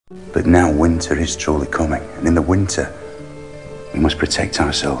But now winter is truly coming, and in the winter, we must protect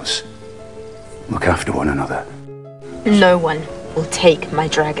ourselves. Look after one another. No one will take my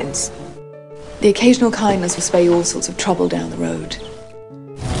dragons. The occasional kindness will spare you all sorts of trouble down the road.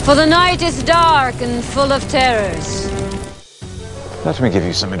 For the night is dark and full of terrors. Let me give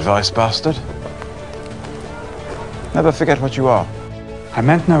you some advice, bastard. Never forget what you are. I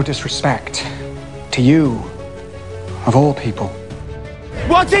meant no disrespect. To you, of all people.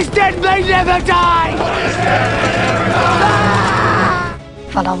 What is dead may never die! What is dead may never die!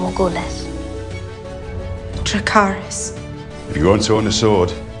 Valamogules. Dracarys. If you're going to own a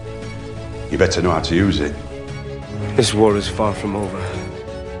sword, you better know how to use it. This war is far from over.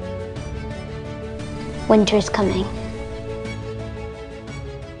 Winter is coming.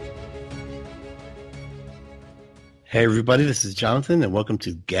 Hey everybody, this is Jonathan and welcome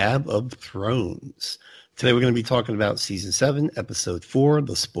to Gab of Thrones. Today we're going to be talking about Season 7, Episode 4,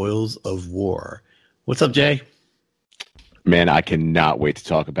 The Spoils of War. What's up, Jay? Man, I cannot wait to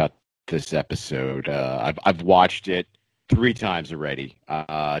talk about this episode. I've watched it 3 times already,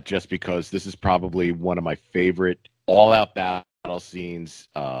 just because this is probably one of my favorite all-out battle scenes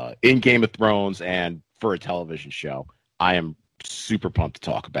in Game of Thrones and for a television show. I am super pumped to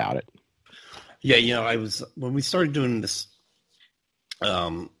talk about it. Yeah, you know, when we started doing this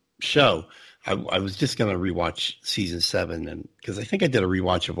show, I was just going to rewatch Season 7, and because I think I did a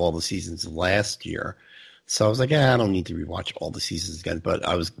rewatch of all the seasons last year. So I was like, I don't need to rewatch all the seasons again. But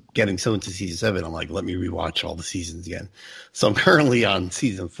I was getting so into Season 7, I'm like, let me rewatch all the seasons again. So I'm currently on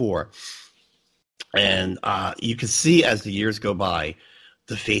Season 4. And you can see as the years go by,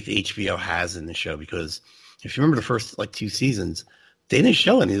 the faith HBO has in the show. Because if you remember the first 2 seasons, they didn't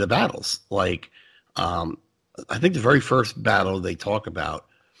show any of the battles. I think the very first battle they talk about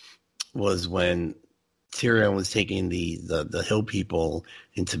was when Tyrion was taking the hill people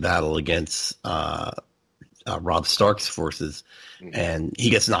into battle against Robb Stark's forces, and he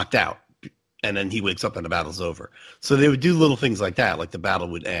gets knocked out, and then he wakes up and the battle's over. So they would do little things like that, like the battle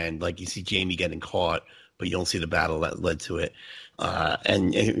would end, like you see Jaime getting caught, but you don't see the battle that led to it.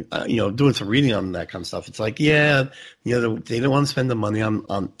 And doing some reading on that kind of stuff, it's like, they didn't want to spend the money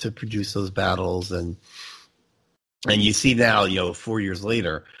on to produce those battles, and you see now, 4 years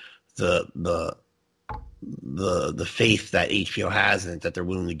later, the faith that HBO has in it, that they're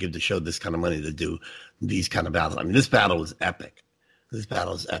willing to give the show this kind of money to do these kind of battles. I mean, this battle is epic.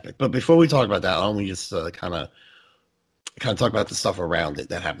 But before we talk about that, why don't we just kind of talk about the stuff around it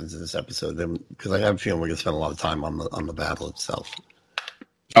that happens in this episode? Because I have a feeling we're going to spend a lot of time on the battle itself.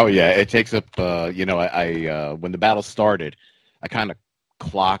 Oh yeah, it takes up. When the battle started, I kind of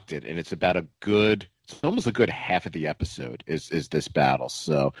clocked it, and it's about it's almost a good half of the episode is this battle.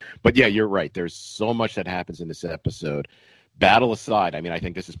 So, but yeah, you're right. There's so much that happens in this episode. Battle aside, I mean, I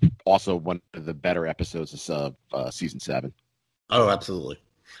think this is also one of the better episodes of Season 7. Oh, absolutely.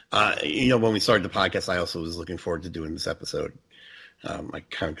 When we started the podcast, I also was looking forward to doing this episode. I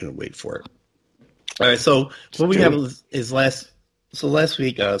kind of couldn't wait for it. All right, so what we have is last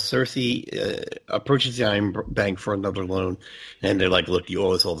week, Cersei approaches the Iron Bank for another loan, and they're like, look, you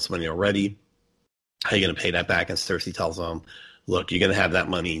owe us all this money already. How are you going to pay that back? And Cersei tells them, look, you're going to have that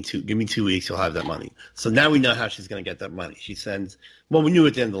money give me 2 weeks, you'll have that money. So now we know how she's going to get that money. She sends, we knew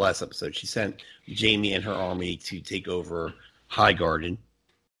at the end of the last episode, she sent Jaime and her army to take over Highgarden.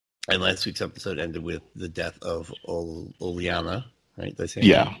 And last week's episode ended with the death of Olenna, right? Did I say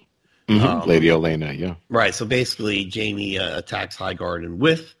yeah. Mm-hmm. Lady Olenna, yeah. Right. So basically, Jaime attacks Highgarden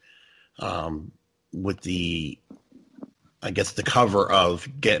with the, I guess, the cover of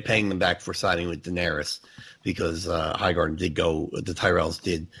paying them back for siding with Daenerys, because Highgarden the Tyrells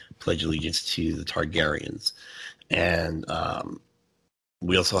did pledge allegiance to the Targaryens. And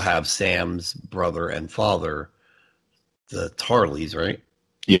we also have Sam's brother and father, the Tarleys, right?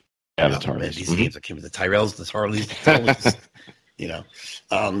 Yeah, the Tarleys. These names that came with the Tyrells, the Tarleys,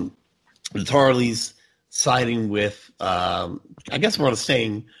 the Tarleys siding with, I guess what I was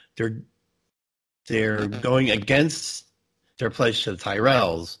saying, they're going against their pledge to the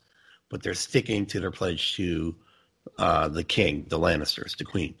Tyrells, but they're sticking to their pledge to the king, the Lannisters, the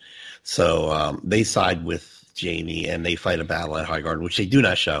queen. So they side with Jaime, and they fight a battle at Highgarden, which they do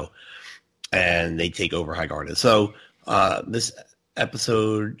not show, and they take over Highgarden. So this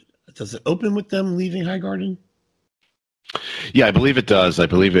episode, does it open with them leaving Highgarden? Yeah, I believe it does. I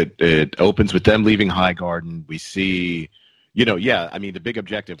believe it opens with them leaving Highgarden. We see, the big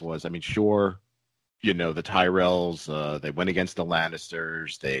objective was, sure, the Tyrells, they went against the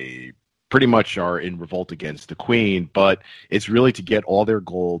Lannisters. They pretty much are in revolt against the Queen, but it's really to get all their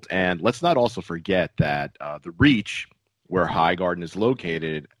gold. And let's not also forget that the Reach where Highgarden is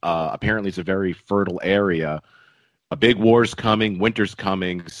located, apparently it's a very fertile area. A big war's coming, winter's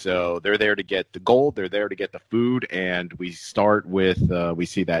coming, so they're there to get the gold, they're there to get the food, and we start with, we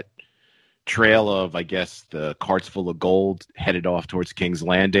see that trail of, I guess, the carts full of gold headed off towards King's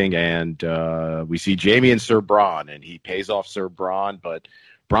Landing, and we see Jaime and Sir Bronn, and he pays off Sir Bronn, but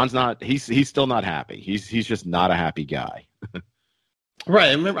Bronn's not, he's still not happy. He's just not a happy guy. Right,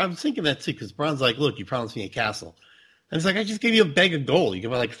 I remember, I was thinking that too, because Bronn's like, look, you promised me a castle. And it's like, I just gave you a bag of gold. You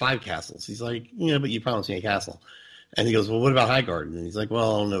can buy like 5 castles. He's like, yeah, but you promised me a castle. And he goes, well, what about Highgarden? And he's like,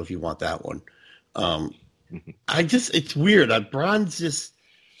 well, I don't know if you want that one. It's weird. Bronn's just,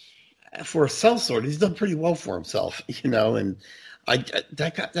 for a sellsword, he's done pretty well for himself, and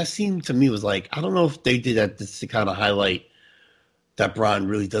that seemed to me was like, I don't know if they did that just to kind of highlight that Bronn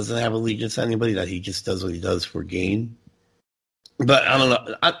really doesn't have allegiance to anybody, that he just does what he does for gain. But I don't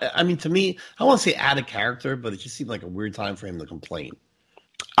know. I mean, to me, I want to say out of character, but it just seemed like a weird time for him to complain.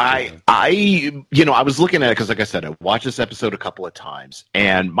 I was looking at it because, like I said, I watched this episode a couple of times,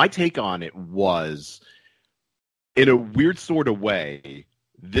 and my take on it was, in a weird sort of way,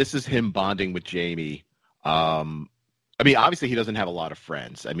 this is him bonding with Jaime. I mean, obviously he doesn't have a lot of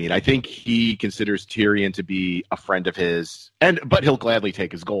friends. I mean, I think he considers Tyrion to be a friend of his, but he'll gladly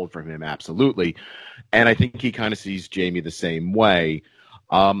take his gold from him, absolutely. And I think he kind of sees Jaime the same way.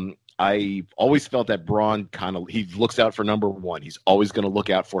 I always felt that Bronn he looks out for number one. He's always going to look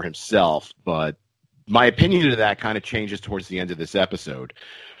out for himself, but my opinion of that kind of changes towards the end of this episode.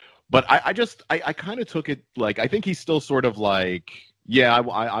 But I kind of took it like, I think he's still sort of like, yeah,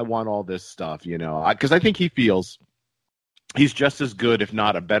 I want all this stuff, because I think he feels he's just as good, if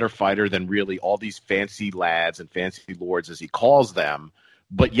not a better fighter than really all these fancy lads and fancy lords, as he calls them,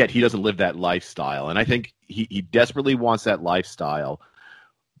 but yet he doesn't live that lifestyle. And I think he desperately wants that lifestyle.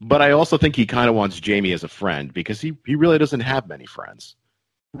 But I also think he kind of wants Jaime as a friend, because he really doesn't have many friends.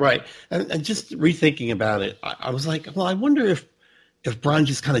 Right. And just rethinking about it, I was like, well, I wonder if Bronn's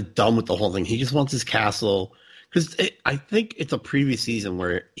just kind of done with the whole thing. He just wants his castle. Because I think it's a previous season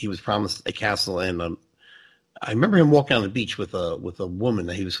where he was promised a castle, and I remember him walking on the beach with a woman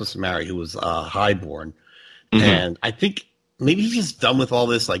that he was supposed to marry who was highborn. Mm-hmm. And I think maybe he's just done with all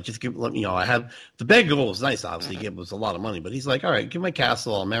this. Like, just let me know. I have the bag of gold was nice, obviously. It was a lot of money, but he's like, all right, give my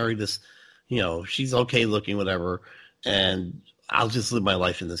castle. I'll marry this. She's okay looking, whatever, and I'll just live my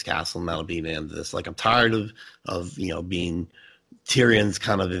life in this castle, and that'll be the end of this. Like, I'm tired of being Tyrion's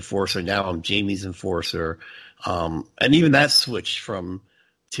kind of enforcer. Now I'm Jaime's enforcer. And even that switch from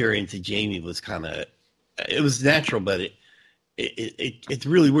Tyrion to Jaime was it was natural, but it's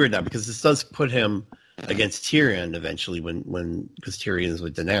really weird now, because this does put him against Tyrion eventually because Tyrion is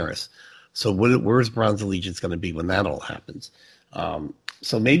with Daenerys. So where's Bronn's allegiance going to be when that all happens?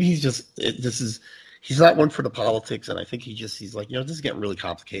 So maybe he's not one for the politics, and I think he's like, this is getting really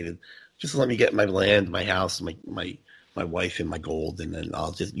complicated. Just let me get my land, my house, my wife, and my gold, and then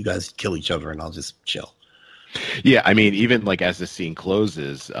you guys kill each other, and I'll just chill. Yeah, I mean, even like as the scene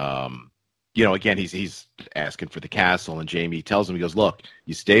closes, again, he's asking for the castle, and Jaime tells him, he goes, look,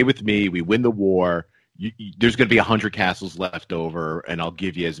 you stay with me, we win the war, there's going to be 100 castles left over, and I'll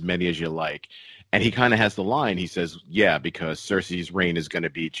give you as many as you like. And he kind of has the line, he says, yeah, because Cersei's reign is going to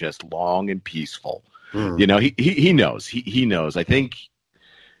be just long and peaceful. He knows. He knows. I think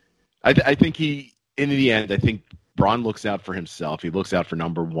he, in the end, I think Bronn looks out for himself. He looks out for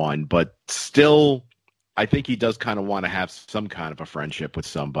number one, but still, I think he does kind of want to have some kind of a friendship with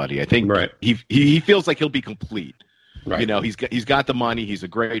somebody. I think he feels like he'll be complete. Right. He's got the money. He's a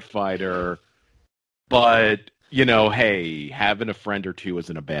great fighter, but hey, having a friend or two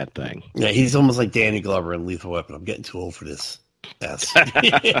isn't a bad thing. Yeah, he's almost like Danny Glover in Lethal Weapon. I'm getting too old for this. Yes.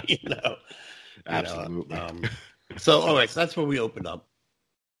 Absolutely. So, all right, so that's where we opened up,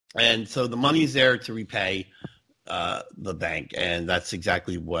 and so the money's there to repay the bank, and that's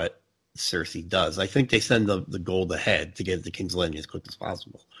exactly what Cersei does. I think they send the gold ahead to get it to King's Landing as quick as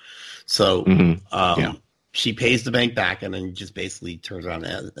possible. So she pays the bank back, and then just basically turns around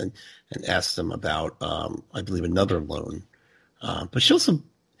and asks them about, I believe, another loan. But she also,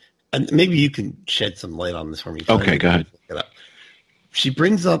 and maybe you can shed some light on this for me. Okay, go ahead. She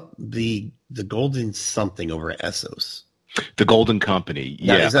brings up the golden something over at Essos. The Golden Company.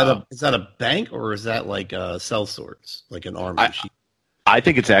 Now, yeah. Is that a bank, or is that like sellswords, like an army? I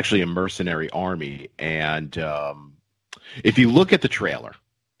think it's actually a mercenary army, and if you look at the trailer,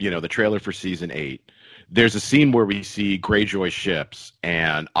 the trailer for season 8, there's a scene where we see Greyjoy ships,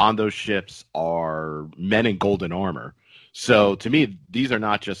 and on those ships are men in golden armor. So to me, these are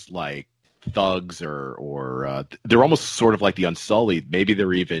not just like thugs or they're almost sort of like the Unsullied. Maybe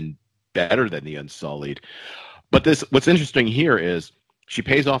they're even better than the Unsullied. But what's interesting here is she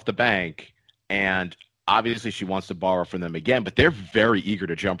pays off the bank, and obviously she wants to borrow from them again, but they're very eager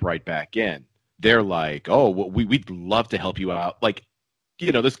to jump right back in. They're like, oh, well, we'd love to help you out. Like,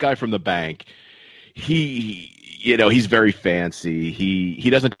 this guy from the bank, he's very fancy. He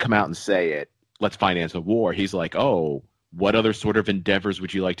doesn't come out and say it, let's finance a war. He's like, oh, what other sort of endeavors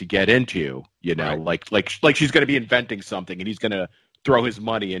would you like to get into? Right. like she's going to be inventing something, and he's going to throw his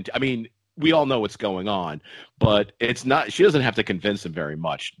money into. I mean, we all know what's going on, but it's not. She doesn't have to convince him very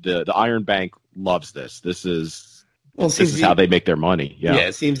much. The Iron Bank loves this. This is how they make their money. Yeah.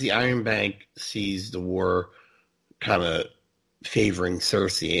 It seems the Iron Bank sees the war kind of favoring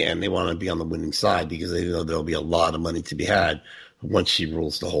Cersei, and they want to be on the winning side because they know there'll be a lot of money to be had once she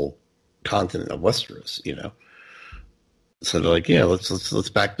rules the whole continent of Westeros. So they're like, yeah, let's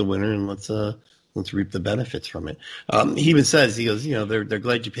back the winner and let's reap the benefits from it. He even says, he goes, they're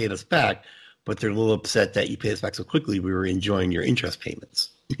glad you paid us back, but they're a little upset that you paid us back so quickly. We were enjoying your interest payments.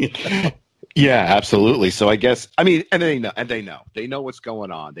 Yeah, absolutely. So I guess, I mean, and they know what's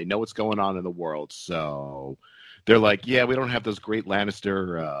going on. They know what's going on in the world. So they're like, yeah, we don't have those great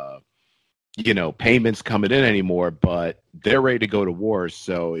Lannister, payments coming in anymore, but they're ready to go to war.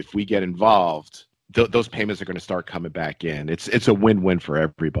 So if we get involved, those payments are going to start coming back in. It's a win-win for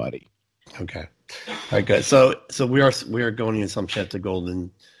everybody. Okay. All right, good. So we are going in assumption that the Golden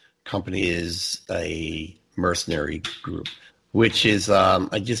Company is a mercenary group, which is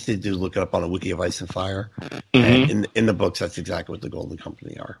I just did look it up on a wiki of Ice and Fire, and in the books that's exactly what the Golden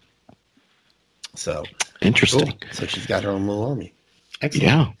Company are. So interesting. Cool. So she's got her own little army. Excellent.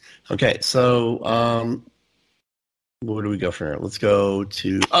 Yeah. Okay. So where do we go from here? Let's go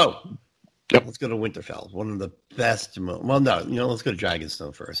to Let's go to Winterfell. One of the best. Let's go to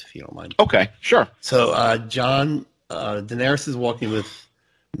Dragonstone first, if you don't mind. Okay, sure. So, Daenerys is walking with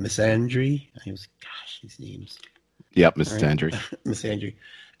Missandei. These names. Yep, Missandei. Missandei.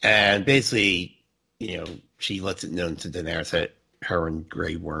 And basically, she lets it known to Daenerys that her and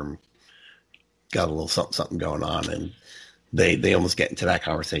Grey Worm got a little something going on, and they almost get into that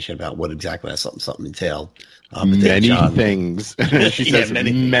conversation about what exactly that something entailed. Many things. She says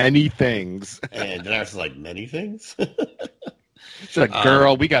many things. And Daenerys is like, many things? She's like,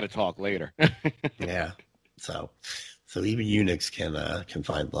 girl, we got to talk later. Yeah. So even eunuchs can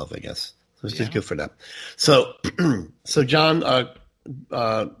find love, I guess. So it's just good for them. So Jon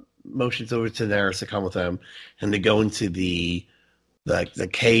motions over to Daenerys to come with them, and they go into the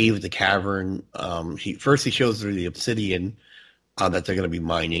cave, the cavern. He shows her the obsidian that they're going to be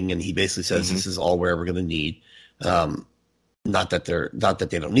mining, and he basically says this is all we're ever going to need. Not that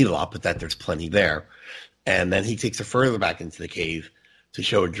they don't need a lot, but that there's plenty there. And then he takes her further back into the cave to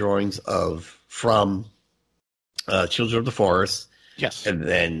show her drawings from Children of the Forest. Yes, and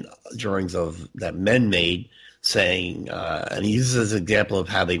then drawings of that men made, saying, and he uses as an example of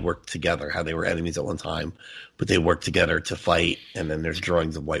how they worked together, how they were enemies at one time, but they worked together to fight. And then there's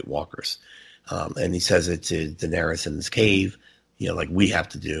drawings of White Walkers, and he says it to Daenerys in this cave, like we have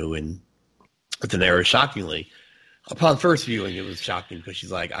to do. And Daenerys, shockingly, upon first viewing, it was shocking because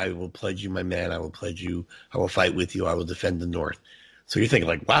she's like, I will pledge you my man. I will pledge you. I will fight with you. I will defend the North. So you're thinking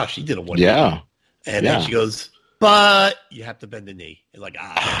like, wow, she did a 180. Yeah. And then she goes, but you have to bend the knee. You're like,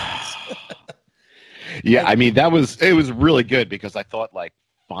 Yeah, I mean, it was really good because I thought like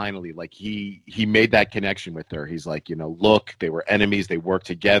finally, like he made that connection with her. He's like, look, they were enemies. They worked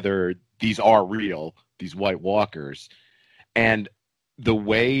together. These are real, these White Walkers. And the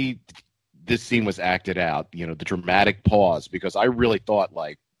way this scene was acted out, the dramatic pause, because I really thought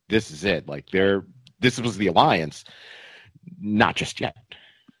like, this is it. Like this was the alliance. Not just yet.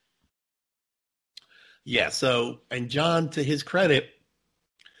 Yeah. So, and Jon, to his credit,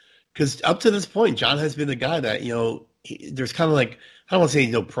 because up to this point, Jon has been the guy that, there's kind of like, I don't want to say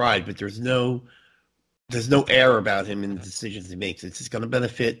no pride, but there's no air about him in the decisions he makes. It's just going to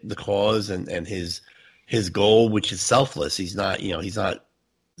benefit the cause and his goal, which is selfless. He's not, he's not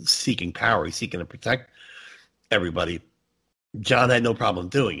seeking power. He's seeking to protect everybody. Jon had no problem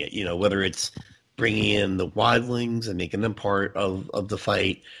doing it, whether it's bringing in the wildlings and making them part of the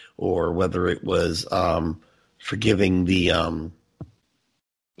fight, or whether it was forgiving the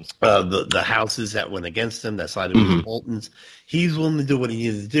houses that went against him, that sided with the Boltons. He's willing to do what he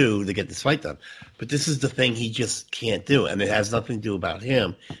needed to do to get this fight done. But this is the thing he just can't do. And it has nothing to do about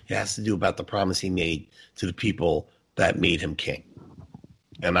him. It has to do about the promise he made to the people that made him king.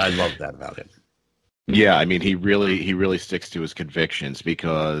 And I love that about him. Yeah, I mean, he really sticks to his convictions,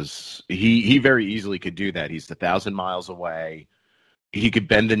 because he very easily could do that. He's 1,000 miles away. He could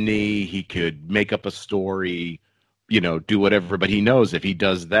bend the knee. He could make up a story. do whatever. But he knows if he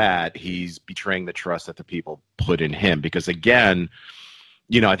does that, he's betraying the trust that the people put in him. Because again,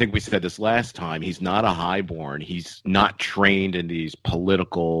 I think we said this last time, he's not a highborn. He's not trained in these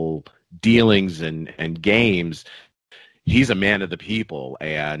political dealings and games. He's a man of the people.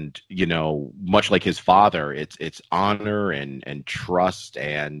 And, much like his father, it's honor and trust.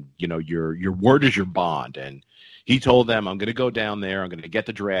 And, your word is your bond. And he told them, I'm going to go down there. I'm going to get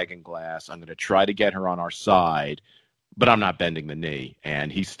the dragon glass. I'm going to try to get her on our side, but I'm not bending the knee. And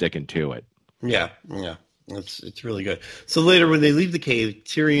he's sticking to it. Yeah. It's really good. So later when they leave the cave,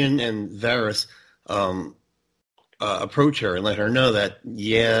 Tyrion and Varys approach her and let her know that,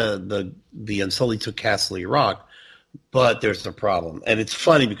 the Unsullied took Castle Rock, but there's a problem. And it's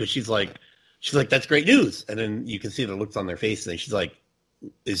funny because she's like, that's great news. And then you can see the looks on their face and she's like,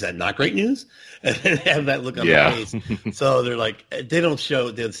 is that not great news? And then have that look on their face. So they're like, they don't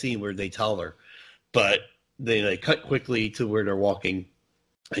show the scene where they tell her, but they cut quickly to where they're walking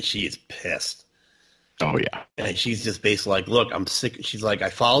and she is pissed. Oh, yeah. And she's just basically like, look, I'm sick. She's like, I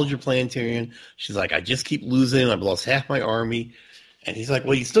followed your plan, Tyrion. She's like, I just keep losing. I've lost half my army. And he's like,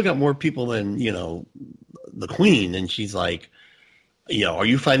 well, you still got more people than, the queen. And she's like, are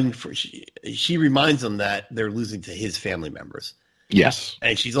you fighting for... She reminds him that they're losing to his family members. Yes.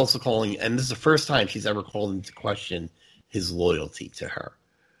 And she's also calling... And this is the first time she's ever called into question his loyalty to her.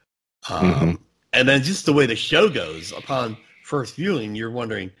 And then just the way the show goes, upon first viewing, you're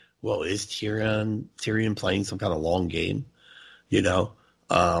wondering... Well, is Tyrion playing some kind of long game?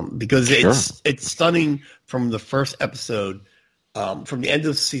 Because it's stunning from the first episode, from the end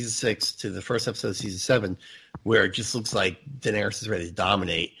of season 6 to the first episode of season 7, where it just looks like Daenerys is ready to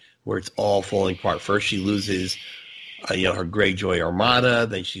dominate, where it's all falling apart. First, she loses, her Greyjoy Armada,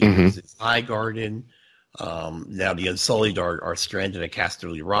 then she loses Highgarden. Now the Unsullied are stranded at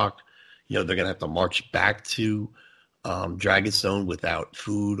Casterly Rock. They're going to have to march back to Dragonstone without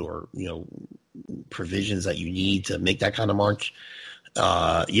food or provisions that you need to make that kind of march.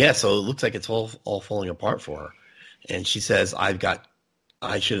 So it looks like it's all falling apart for her. And she says, I'm going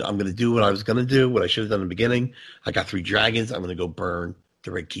to do what I was going to do, what I should have done in the beginning. I got 3 dragons. I'm going to go burn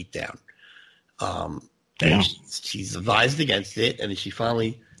the Red Keep down. And she's advised against it. And then she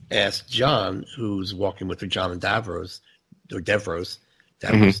finally asked Jon, who's walking with her, Jon and Davros, Doctor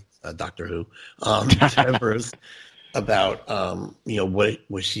Who, Davros, about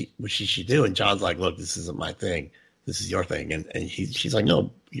what she should do. And Jon's like, look, this isn't my thing, this is your thing. And she's like,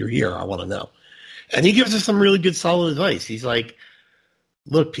 no, you're here, I want to know. And he gives her some really good solid advice. He's like,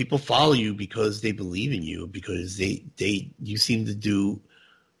 look, people follow you because they believe in you, because you seem to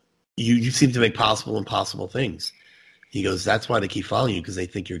make possible impossible things. He goes, that's why they keep following you, because they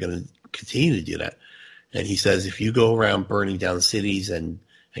think you're going to continue to do that. And he says, if you go around burning down cities and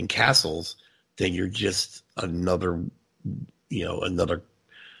castles, then you're just another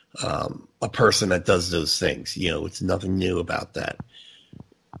a person that does those things. It's nothing new about that.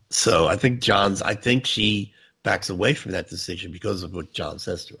 So I think she backs away from that decision because of what Jon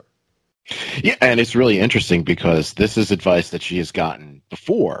says to her. Yeah, and it's really interesting because this is advice that she has gotten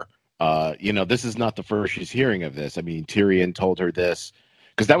before. This is not the first she's hearing of this. I mean, Tyrion told her this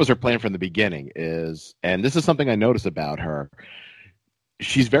because that was her plan from the beginning. And this is something I notice about her.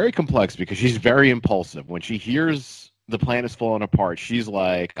 She's very complex because she's very impulsive. When she hears the plan is falling apart, she's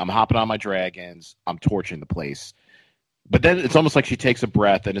like, I'm hopping on my dragons, I'm torching the place. But then it's almost like she takes a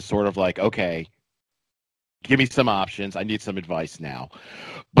breath and it's sort of like, okay, give me some options. I need some advice now.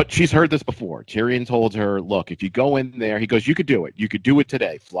 But she's heard this before. Tyrion told her, look, if you go in there, he goes, you could do it. You could do it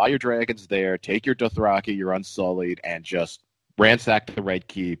today. Fly your dragons there, take your Dothraki, your Unsullied, and just ransack the Red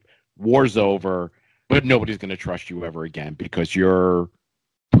Keep. War's over, but nobody's going to trust you ever again because you're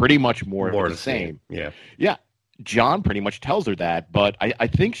pretty much more of the same. Yeah. Jon pretty much tells her that, but I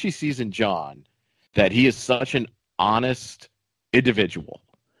think she sees in Jon that he is such an honest individual.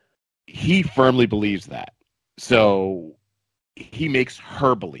 He firmly believes that. So he makes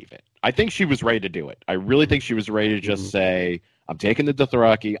her believe it. I think she was ready to do it. I really think she was ready to just say, I'm taking the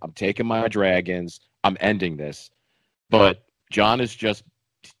Dothraki, I'm taking my dragons, I'm ending this. But Jon is just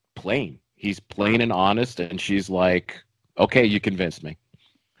plain. He's plain and honest, and she's like, okay, you convinced me.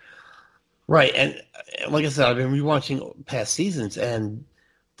 Right, and like I said, I've been rewatching past seasons, and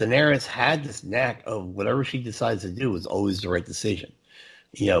Daenerys had this knack of whatever she decides to do is always the right decision.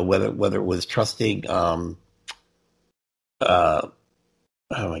 Whether it was trusting, oh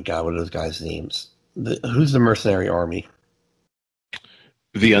my God, what are those guys' names? Who's the mercenary army?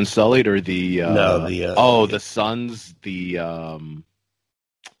 The Unsullied or the the Sons,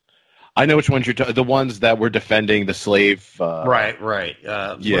 I know which ones you're the ones that were defending the slave. Right.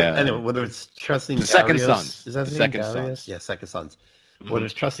 Yeah. Anyway, whether it's trusting The Darius, Second Sons. Is that The the Second name? Darius? Sons. Yeah, Second Sons. Mm-hmm. Whether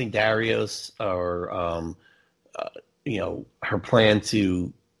it's trusting Darius or her plan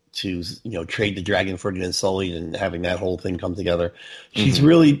to trade the dragon for the Unsullied and having that whole thing come together.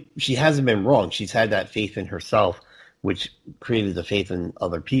 She hasn't been wrong. She's had that faith in herself, which created the faith in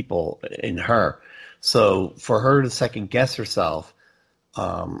other people in her. So for her to second guess herself,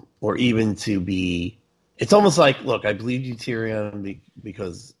 or even to be, it's almost like, look, I believed you, Tyrion,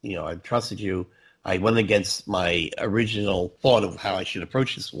 because I trusted you. I went against my original thought of how I should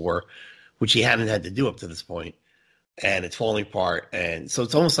approach this war, which she hadn't had to do up to this point, and it's falling apart. And so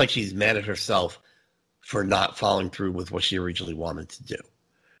it's almost like she's mad at herself for not following through with what she originally wanted to do.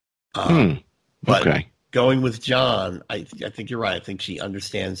 But going with Jon, I think you're right. I think she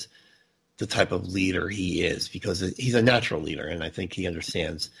understands the type of leader he is, because he's a natural leader, and I think he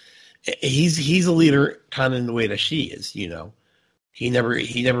understands. He's a leader kind of in the way that she is. He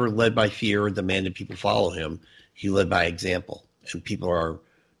never led by fear or demanded people follow him. He led by example, and people are,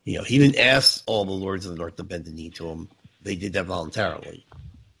 he didn't ask all the lords of the North to bend the knee to him. They did that voluntarily.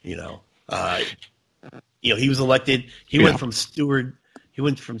 He was elected. He went from steward. He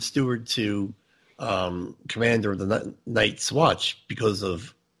went from steward to commander of the Night's Watch because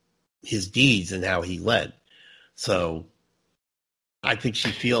of his deeds and how he led. So I think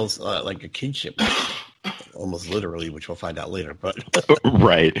she feels like a kinship, almost literally, which we'll find out later. But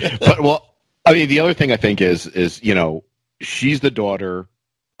right. But the other thing I think is she's the daughter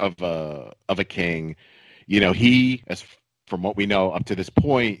of a king. He, as from what we know up to this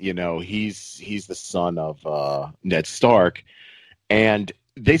point, he's the son of Ned Stark, and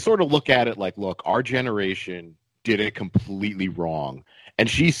they sort of look at it like, look, our generation did it completely wrong. And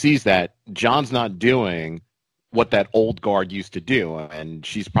she sees that Jon's not doing what that old guard used to do. And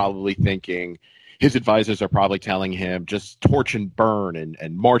she's probably thinking, his advisors are probably telling him, just torch and burn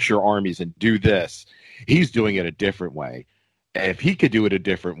and march your armies and do this. He's doing it a different way. If he could do it a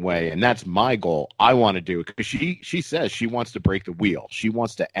different way, and that's my goal, I want to do it. Because she says she wants to break the wheel. She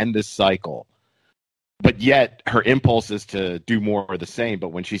wants to end this cycle. But yet her impulse is to do more of the same. But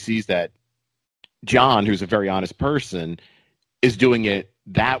when she sees that Jon, who's a very honest person, is doing it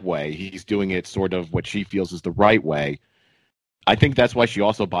that way, he's doing it sort of what she feels is the right way, I think that's why she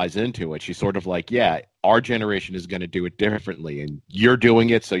also buys into it. She's sort of like, yeah, our generation is going to do it differently, and you're doing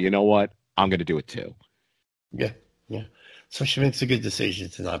it, so you know what? I'm going to do it too. Yeah. So she makes a good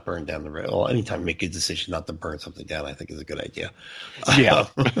decision to not burn down the road. Well, anytime you make a decision not to burn something down, I think is a good idea. Yeah.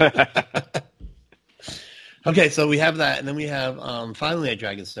 Okay, so we have that, and then we have finally at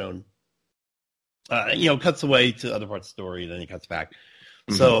Dragonstone. Cuts away to other parts of the story, then he cuts back.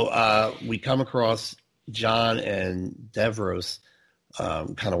 Mm-hmm. So we come across Jon and Davros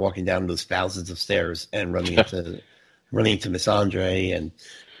kind of walking down those thousands of stairs and running into Missandre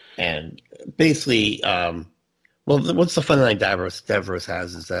and basically, what's the fun line Davros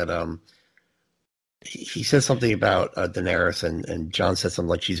has is that he says something about Daenerys and Jon said something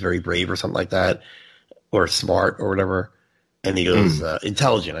like she's very brave or something like that, or smart or whatever. And he goes,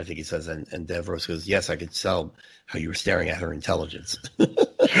 intelligent, I think he says. And Davros goes, yes, I could tell how you were staring at her intelligence.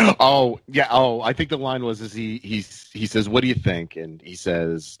 Oh, yeah. Oh, I think the line was, he says, what do you think? And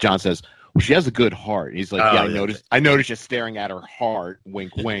Jon says, well, she has a good heart. He's like, I noticed you staring at her heart,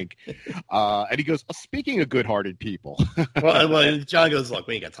 wink, wink. And he goes, speaking of good-hearted people. well, Jon goes, look,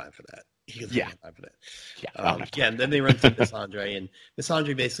 we ain't got time for that. He goes, we ain't got time for that. And then they run to Missandre, and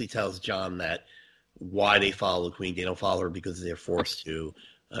Missandre basically tells Jon that why they follow the queen. They don't follow her because they're forced to.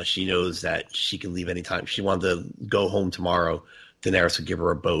 She knows that she can leave anytime. If she wanted to go home tomorrow, Daenerys would give her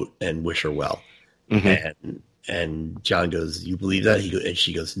a boat and wish her well. Mm-hmm. And Jon goes, you believe that? And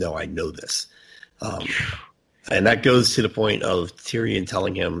she goes, no, I know this. And that goes to the point of Tyrion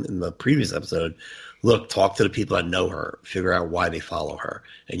telling him in the previous episode, look, talk to the people that know her, figure out why they follow her,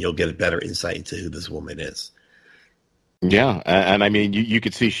 and you'll get a better insight into who this woman is. Yeah, and I mean, you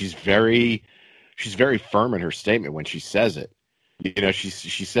could see she's very firm in her statement when she says it.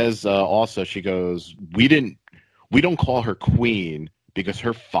 She says also, she goes, we don't call her queen because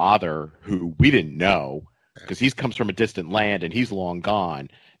her father, who we didn't know, because he comes from a distant land and he's long gone.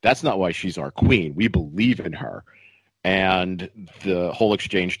 That's not why she's our queen. We believe in her. And the whole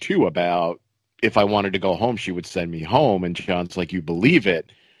exchange too about if I wanted to go home, she would send me home. And Jon's like, you believe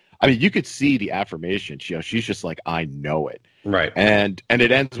it? I mean, you could see the affirmation. She's just like, I know it. Right. And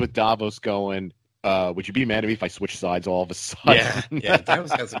it ends with Davos going, would you be mad at me if I switch sides all of a sudden? Yeah.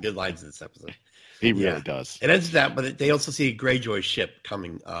 Davos got some good lines in this episode. He really does. It ends with that, but they also see a Greyjoy ship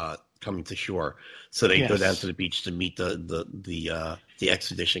coming coming to shore. So they go down to the beach to meet the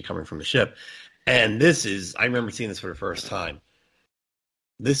expedition coming from the ship. And I remember seeing this for the first time.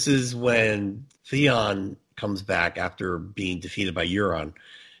 This is when Theon comes back after being defeated by Euron.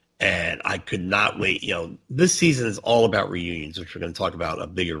 And I could not wait. This season is all about reunions, which we're going to talk about a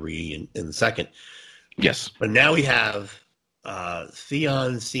bigger reunion in a second. Yes. But now we have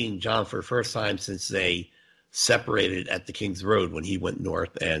Theon seeing Jon for the first time since they separated at the King's Road when he went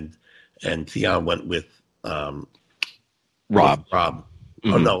north and Theon went with Rob. Oh,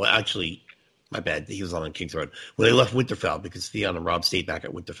 no, actually, my bad. He was on King's Road. When they left Winterfell because Theon and Rob stayed back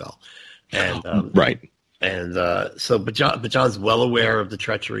at Winterfell. And right. And but Jon's well aware of the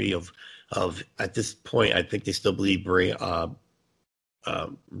treachery of at this point. I think they still believe Rickon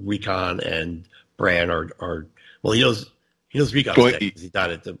and Bran are well. He knows Rickon's dead because he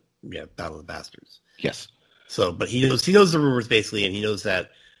died at the Battle of the Bastards. Yes. So, but he knows the rumors basically, and he knows that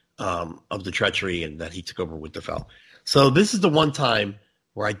of the treachery and that he took over Winterfell. So this is the one time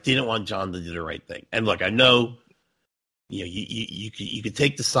where I didn't want Jon to do the right thing. And look, I know, you could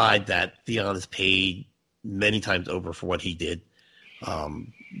take the side that Theon is paid many times over for what he did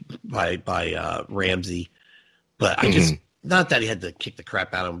by Ramsay, but I just not that he had to kick the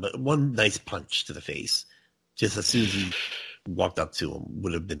crap out of him, but one nice punch to the face, just as soon as he walked up to him,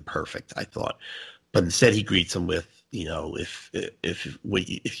 would have been perfect, I thought. But instead, he greets him with, if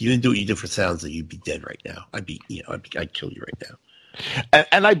you didn't do what you did for Sansa, you'd be dead right now. I'd kill you right now.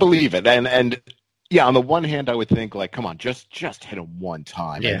 And I believe it. And yeah, on the one hand, I would think like, come on, just hit him one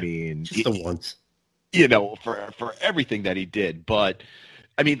time. Yeah, I mean, just the once. For everything that he did. But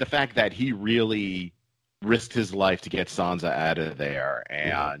I mean, the fact that he really risked his life to get Sansa out of there,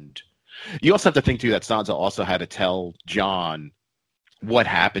 and you also have to think too that Sansa also had to tell Jon what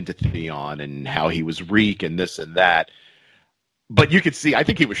happened to Theon and how he was Reek and this and that. But you could see, I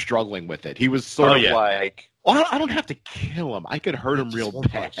think he was struggling with it. He was sort of like, well, I don't have to kill him. I could hurt him real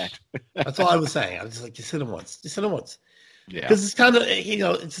bad. That's all I was saying. I was like, just hit him once. Just hit him once. Yeah. Because it's kind of,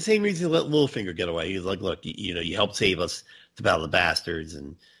 it's the same reason he let Littlefinger get away. He was like, look, you helped save us the Battle of the Bastards,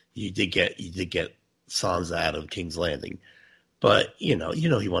 and you did get Sansa out of King's Landing. But, he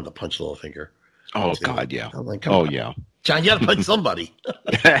wanted to punch Littlefinger. Oh, God, yeah. I'm like, come on. Yeah. Jon, you got to punch somebody.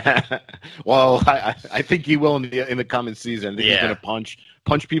 Well, I think he will in the coming season. I think he's going to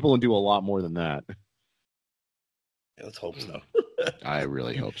punch people and do a lot more than that. Yeah, let's hope so. I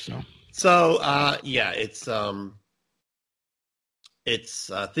really hope so. So,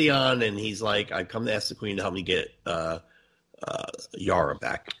 it's Theon, and he's like, I've come to ask the Queen to help me get Yara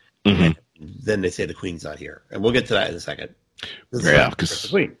back. Mm-hmm. And then they say the Queen's not here. And we'll get to that in a second. Because the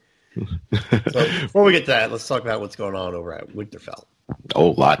Queen. So before we get to that, let's talk about what's going on over at Winterfell. Oh,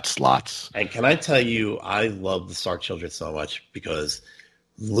 lots. And can I tell you, I love the Stark children so much because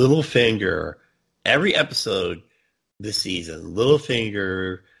Littlefinger, every episode this season,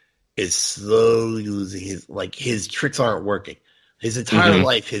 Littlefinger is slowly losing his tricks aren't working. His entire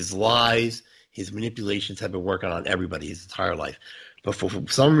life, his lies, his manipulations have been working on everybody his entire life. But for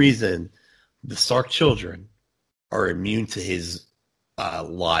some reason, the Stark children are immune to his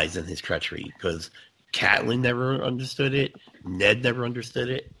lies and his treachery because Catelyn never understood it. Ned never understood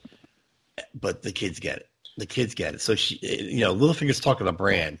it. But the kids get it. So Littlefinger's talking to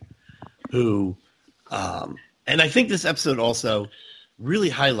Bran, who, and I think this episode also really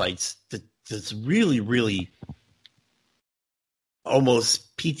highlights this really, really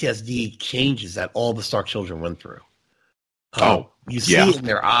almost PTSD changes that all the Stark children went through. You see it in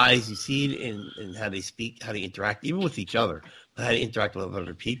their eyes. You see it in how they speak, how they interact, even with each other, but how they interact with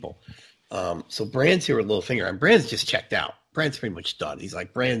other people. So Bran's here with Littlefinger, and Bran's just checked out. Bran's pretty much done. He's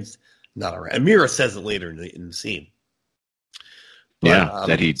like, Bran's not around. And Mira says it later in the scene. But,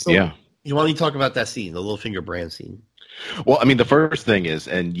 You want to talk about that scene, the Littlefinger Bran scene? Well, I mean, the first thing is,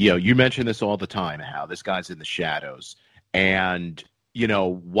 and you mention this all the time, how this guy's in the shadows, and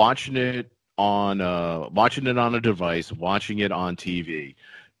watching it on a device, watching it on TV.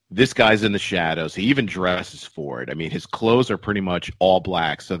 This guy's in the shadows. He even dresses for it. I mean, his clothes are pretty much all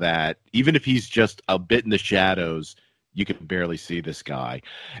black, so that even if he's just a bit in the shadows, you can barely see this guy.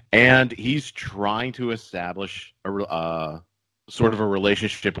 And he's trying to establish a sort of a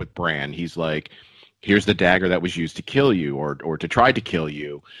relationship with Bran. He's like, here's the dagger that was used to kill you or to try to kill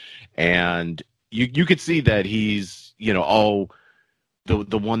you. And you could see that he's,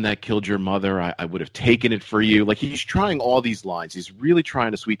 the one that killed your mother, I would have taken it for you. Like, he's trying all these lines. He's really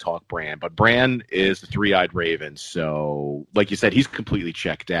trying to sweet talk Bran, but Bran is the three-eyed raven. So, like you said, he's completely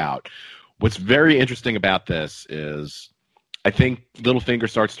checked out. What's very interesting about this is I think Littlefinger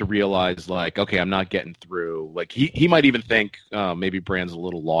starts to realize, like, okay, I'm not getting through. Like, he might even think maybe Bran's a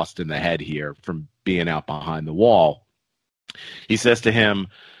little lost in the head here from being out behind the wall. He says to him,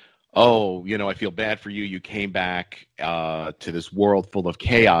 oh, I feel bad for you. You came back to this world full of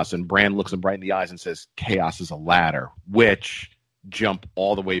chaos. And Bran looks him right in the eyes and says, chaos is a ladder, which jump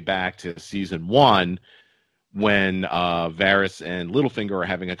all the way back to season 1 when Varys and Littlefinger are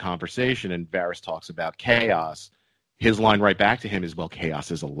having a conversation and Varys talks about chaos. His line right back to him is, well, chaos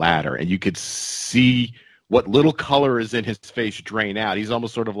is a ladder. And you could see what little color is in his face drain out. He's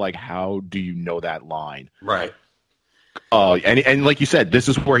almost sort of like, how do you know that line? Right. And like you said, this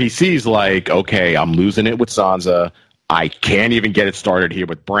is where he sees, like, okay, I'm losing it with Sansa. I can't even get it started here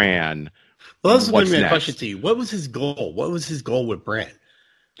with Bran. Well, that's going to be my question to you. What was his goal? What was his goal with Bran?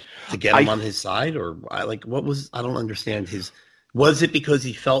 To get him on his side? Or, I don't understand his... Was it because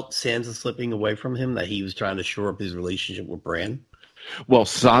he felt Sansa slipping away from him that he was trying to shore up his relationship with Bran? Well,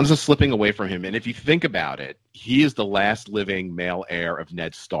 Sansa slipping away from him, and if you think about it, he is the last living male heir of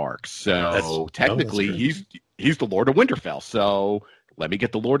Ned Stark. So technically, he's the Lord of Winterfell. So let me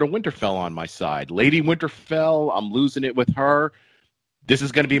get the Lord of Winterfell on my side. Lady Winterfell, I'm losing it with her. This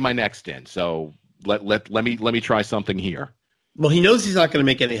is going to be my next in. So let me try something here. Well, he knows he's not going to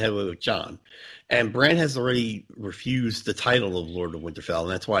make any headway with Jon. And Bran has already refused the title of Lord of Winterfell,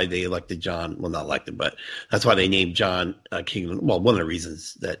 and that's why they elected Jon. Well, not elected, but that's why they named Jon King of the... Well, one of the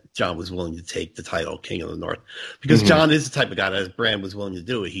reasons that Jon was willing to take the title King of the North. Because Jon is the type of guy that if Bran was willing to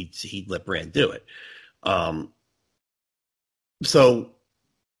do it, he'd let Bran do it. So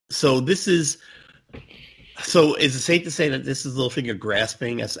this is... So is it safe to say that this is Littlefinger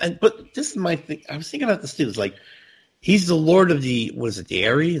grasping us? But this is my thing. I was thinking about this too. It's like, he's the Lord of the... What is it, the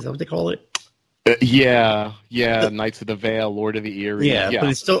Eyrie? Is that what they call it? Yeah, Knights of the Vale, Lord of the Eyrie. Yeah,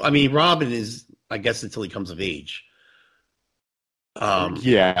 but it's still, Robin is, I guess, until he comes of age.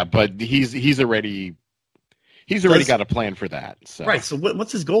 Yeah, but he's already got a plan for that. So. Right, so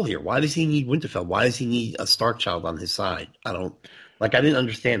what's his goal here? Why does he need Winterfell? Why does he need a Stark child on his side? I didn't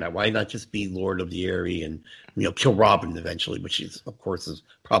understand that. Why not just be Lord of the Eyrie and, kill Robin eventually, which is, of course, is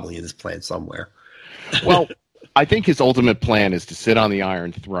probably in his plan somewhere. Well... I think his ultimate plan is to sit on the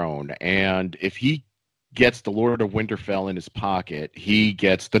Iron Throne, and if he gets the Lord of Winterfell in his pocket, he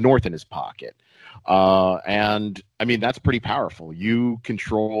gets the North in his pocket. And, that's pretty powerful. You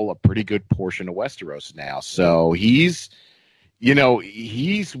control a pretty good portion of Westeros now. So we see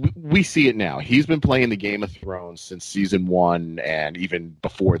it now. He's been playing the Game of Thrones since season 1 and even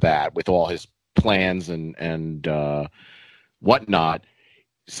before that with all his plans and whatnot.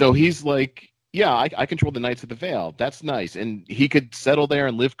 So he's like, yeah, I control the Knights of the Vale. That's nice. And he could settle there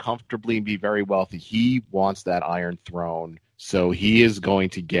and live comfortably and be very wealthy. He wants that Iron Throne. So he is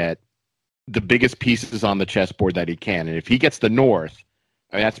going to get the biggest pieces on the chessboard that he can. And if he gets the North,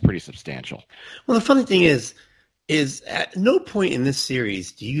 that's pretty substantial. Well, the funny thing is at no point in this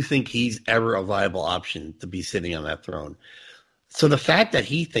series do you think he's ever a viable option to be sitting on that throne. So the fact that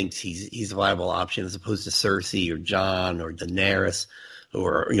he thinks he's a viable option as opposed to Cersei or Jon or Daenerys,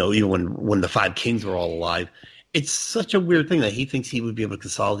 or, even when the Five Kings were all alive, it's such a weird thing that he thinks he would be able to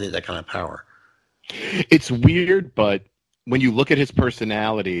consolidate that kind of power. It's weird, but when you look at his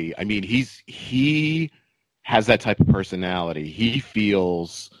personality, he has that type of personality. He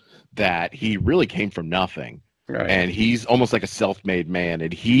feels that he really came from nothing, right. And he's almost like a self-made man,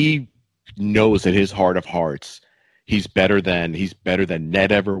 and he knows in his heart of hearts he's better than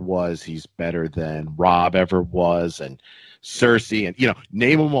Ned ever was. He's better than Robb ever was, and Cersei, and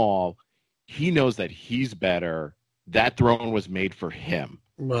name them all. He knows that he's better. That throne was made for him.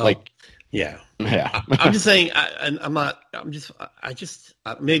 Well, yeah. I'm just saying.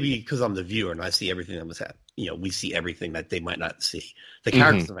 Maybe because I'm the viewer and I see everything that was happening. We see everything that they might not see. The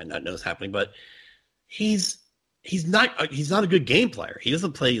characters might not know is happening, but he's not a good game player. He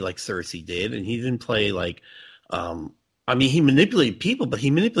doesn't play like Cersei did, and he didn't play like. He manipulated people, but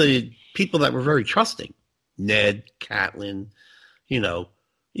he manipulated people that were very trusting. Ned, Catelyn, even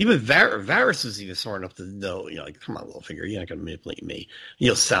Varys was even smart enough to know, come on, Littlefinger, you're not going to manipulate me.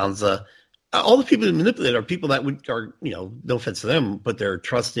 Sansa, all the people that manipulate are people that are, no offense to them, but they're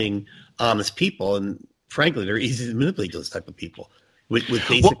trusting, honest people, and frankly, they're easy to manipulate those type of people with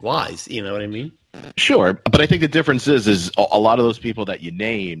basic lies. You know what I mean? Sure, but I think the difference is a lot of those people that you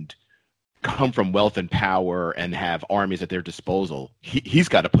named come from wealth and power and have armies at their disposal. He's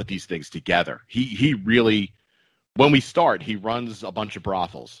got to put these things together. He really, when we start, he runs a bunch of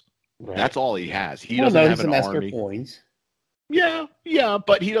brothels. Right. That's all he has. He doesn't have an army. Coins. Yeah,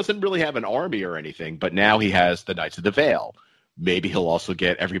 but he doesn't really have an army or anything. But now he has the Knights of the Vale. Maybe he'll also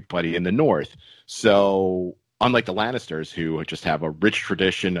get everybody in the North. So unlike the Lannisters, who just have a rich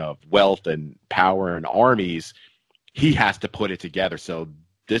tradition of wealth and power and armies, he has to put it together. So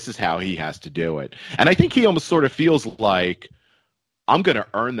this is how he has to do it. And I think he almost sort of feels like, I'm going to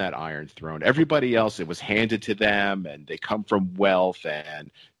earn that Iron Throne. Everybody else, it was handed to them, and they come from wealth,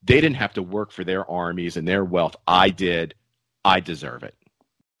 and they didn't have to work for their armies and their wealth. I did. I deserve it.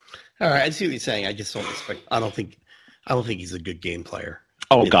 All right, I see what you're saying. I just don't expect. I don't think he's a good game player.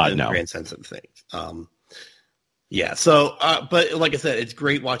 Oh God, no. In the grand sense of things. Yeah. So, but like I said, it's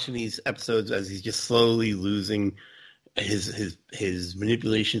great watching these episodes as he's just slowly losing. His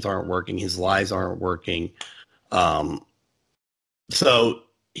manipulations aren't working. His lies aren't working. So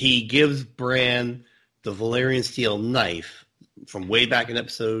he gives Bran the Valyrian steel knife from way back in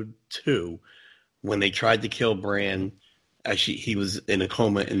episode 2 when they tried to kill Bran as he was in a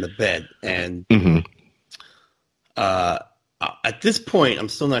coma in the bed. And at this point, I'm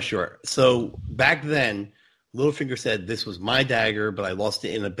still not sure. So back then, Littlefinger said, this was my dagger, but I lost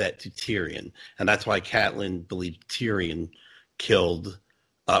it in a bet to Tyrion. And that's why Catelyn believed Tyrion killed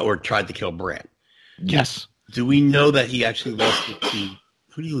or tried to kill Bran. Yes. Do we know that he actually lost it to,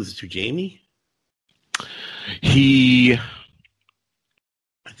 who did he lose it to, Jaime?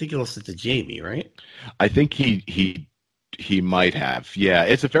 I think he lost it to Jaime, right? I think he might have. Yeah,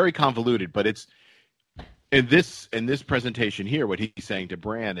 it's a very convoluted, but it's in this presentation here, what he's saying to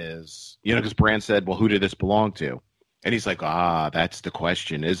Bran is, because Bran said, well, who did this belong to? And he's like, that's the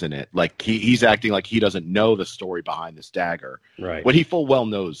question, isn't it? Like he's acting like he doesn't know the story behind this dagger. Right. When he full well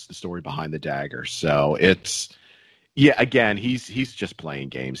knows the story behind the dagger. So it's, again, he's just playing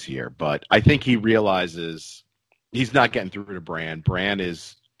games here. But I think he realizes he's not getting through to Bran. Bran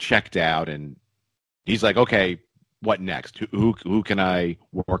is checked out, and he's like, okay, what next? Who can I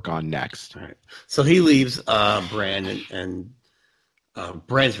work on next? All right. So he leaves Bran, and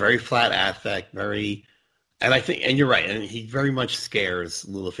Bran's very flat affect, very... And I think, and you're right, and he very much scares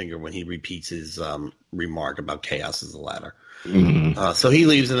Littlefinger when he repeats his remark about chaos is the ladder. Mm-hmm. So he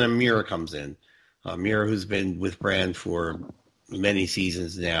leaves, and then Meera comes in. Meera, who's been with Bran for many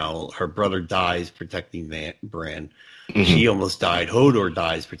seasons now, her brother dies protecting Bran. Mm-hmm. She almost died. Hodor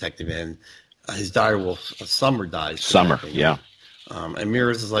dies protecting him. His direwolf, Summer, dies. Summer, yeah. And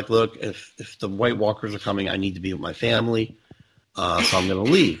Meera's is like, look, if the White Walkers are coming, I need to be with my family, so I'm going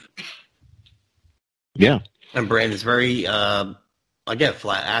to leave. Yeah. And Bran is very, again,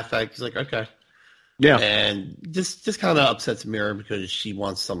 flat affect. He's like, okay. Yeah. And this kind of upsets Meera because she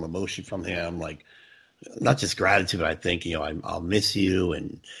wants some emotion from him, like not just gratitude, but I think, I'll miss you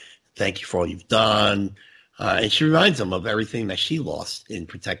and thank you for all you've done. And she reminds him of everything that she lost in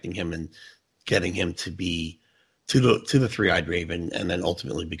protecting him and getting him to be to the Three-Eyed Raven, and then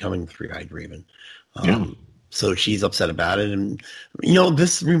ultimately becoming the Three-Eyed Raven. So she's upset about it. And,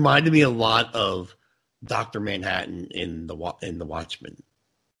 this reminded me a lot of Dr. Manhattan in the Watchmen.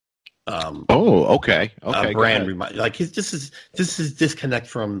 Okay. Bran this is disconnect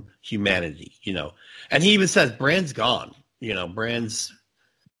from humanity, And he even says Bran's gone. Bran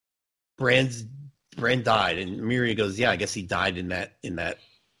died, and Meera goes, yeah, I guess he died in that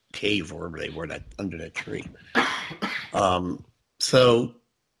cave or wherever they were, that under that tree. So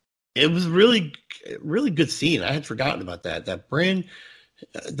it was really, really good scene. I had forgotten about that. That Bran,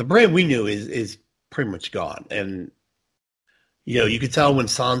 the Bran we knew is pretty much gone. And, you could tell when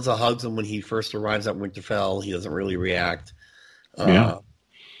Sansa hugs him when he first arrives at Winterfell, he doesn't really react.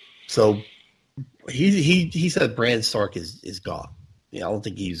 So he said Bran Stark is gone. I don't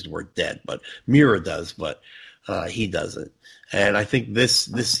think he used the word dead, but Meera does, but he doesn't. And I think this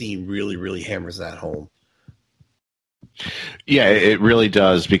scene really, really hammers that home. Yeah, it really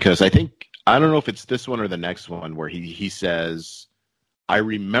does, because I don't know if it's this one or the next one where he says, I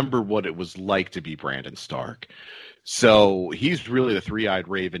remember what it was like to be Brandon Stark. So he's really the Three-Eyed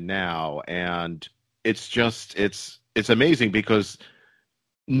Raven now, and it's amazing because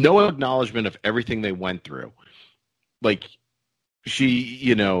no acknowledgement of everything they went through. Like,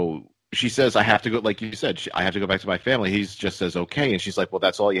 she says, I have to go, like you said, I have to go back to my family. He just says, okay. And she's like, well,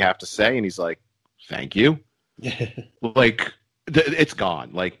 that's all you have to say. And he's like, thank you. Like, it's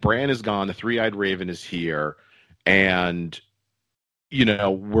gone. Like, Bran is gone. The Three-Eyed Raven is here. And,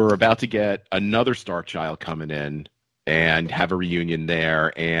 we're about to get another Stark child coming in and have a reunion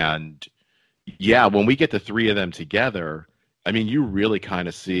there. And, yeah, when we get the three of them together, I mean, you really kind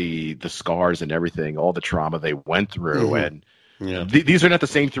of see the scars and everything, all the trauma they went through. Mm-hmm. And these are not the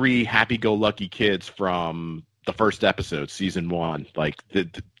same three happy-go-lucky kids from the first episode, season 1. Like,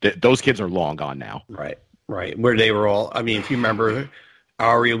 those kids are long gone now. Right. Where they were all, I mean, if you remember,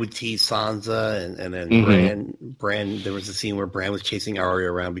 Arya would tease Sansa, and then Bran. There was a scene where Bran was chasing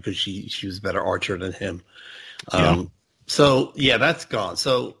Arya around because she was a better archer than him. So yeah, that's gone.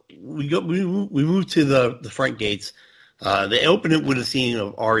 So we move to the front gates. They open it with a scene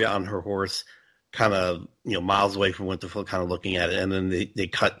of Arya on her horse, kind of miles away from Winterfell, kind of looking at it, and then they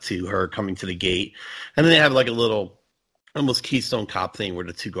cut to her coming to the gate, and then they have like a little almost Keystone Cop thing where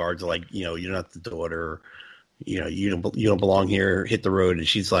the two guards are like, you're not the daughter. You don't belong here. Hit the road. And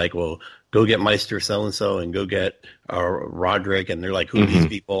she's like, well, go get Meister so and go get Roderick. And they're like, who are these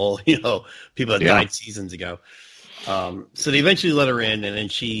people? People that died seasons ago. So they eventually let her in, and then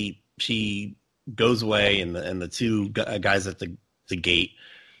she goes away, and the two guys at the gate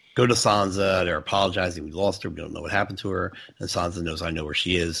go to Sansa. They're apologizing. We lost her. We don't know what happened to her. And Sansa knows I know where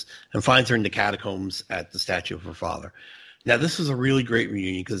she is, and finds her in the catacombs at the statue of her father. Now, this was a really great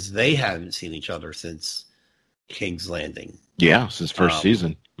reunion because they haven't seen each other since King's Landing. Yeah, since first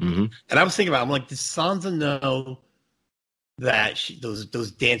season. Mm-hmm. And I was thinking about, I'm like, does Sansa know that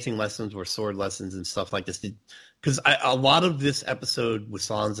those dancing lessons were sword lessons and stuff like this? Because a lot of this episode with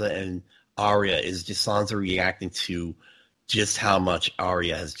Sansa and Arya is just Sansa reacting to just how much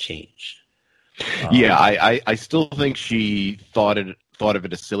Arya has changed. I still think she thought of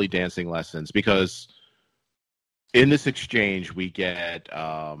it as silly dancing lessons, because in this exchange we get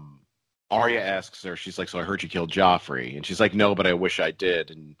Arya asks her, she's like, so I heard you killed Joffrey. And she's like, no, but I wish I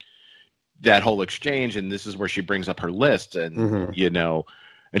did. And that whole exchange, and this is where she brings up her list, and,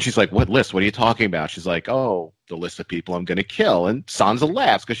 and she's like, what list? What are you talking about? She's like, oh, the list of people I'm going to kill. And Sansa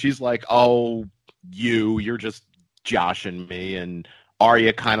laughs because she's like, oh, you're just joshing me. And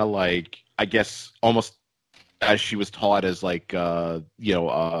Arya kind of like, I guess, almost as she was taught as like, a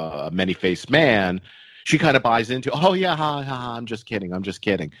many-faced man, she kind of buys into, oh, yeah, I'm just kidding.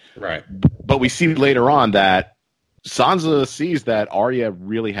 Right. But we see later on that Sansa sees that Arya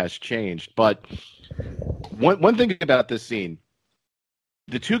really has changed. But one thing about this scene,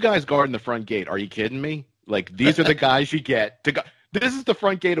 the two guys guarding the front gate, are you kidding me? Like, these are the guys you get to go. This is the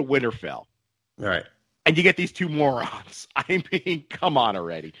front gate of Winterfell. Right. And you get these two morons. I mean, come on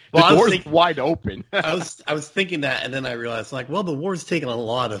already. The door's wide open. I was thinking that, and then I realized, like, well, the war's taken a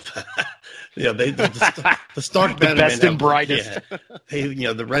lot of, the Stark the best and brightest.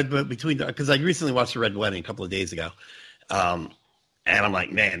 Yeah, the red between, because I recently watched the Red Wedding a couple of days ago, and I'm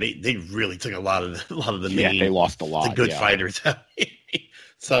like, man, they really took a lot of the main. Yeah, they lost a lot. The good fighters.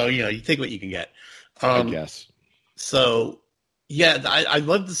 So you take what you can get. I guess. So yeah, I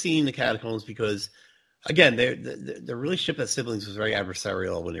love the scene in the catacombs because. Again, the relationship as siblings was very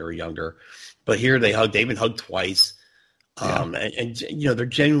adversarial when they were younger, but here they've been hugged twice, and they're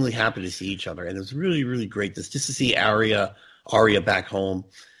genuinely happy to see each other, and it was really, really great just to see Arya back home,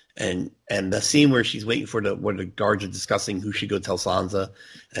 and the scene where she's waiting where the guards are discussing who should go tell Sansa,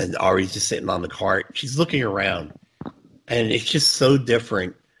 and Arya's just sitting on the cart, she's looking around, and it's just so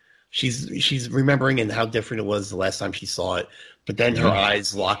different. She's remembering and how different it was the last time she saw it, but then her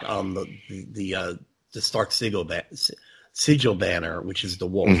eyes lock on the Stark sigil banner, which is the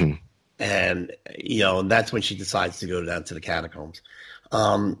wolf. Mm-hmm. And, and that's when she decides to go down to the catacombs.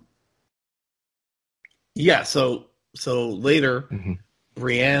 So later,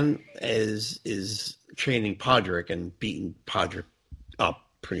 Brienne is training Podrick and beating Podrick up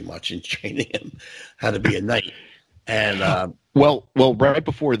pretty much and training him how to be a knight. And well, right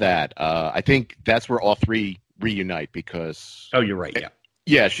before that, I think that's where all three reunite because... Oh, you're right, yeah.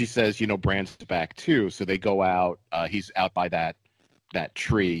 Yeah, she says, Bran's back too. So they go out. He's out by that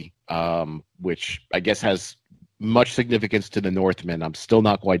tree, which I guess has much significance to the Northmen. I'm still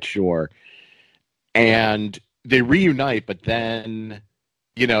not quite sure. And they reunite, but then,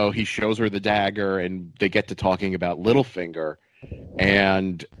 he shows her the dagger and they get to talking about Littlefinger.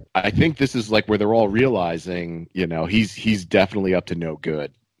 And I think this is like where they're all realizing, he's definitely up to no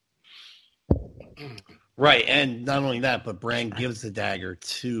good. Right, and not only that, but Bran gives the dagger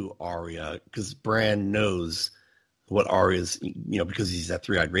to Arya because Bran knows what Arya's, because he's that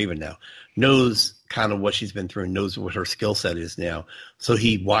three-eyed raven now, knows kind of what she's been through and knows what her skill set is now. So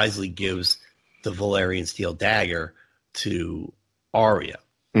he wisely gives the Valyrian steel dagger to Arya.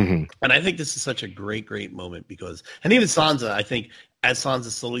 Mm-hmm. And I think this is such a great, great moment because, and even Sansa, I think, as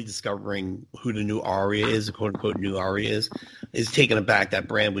Sansa's slowly discovering who the new Arya is, the quote-unquote new Arya is taken aback that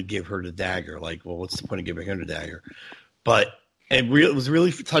Bran would give her the dagger. Like, well, what's the point of giving her the dagger? But it was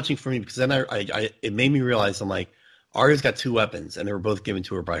really touching for me because then it made me realize, I'm like, Arya's got two weapons, and they were both given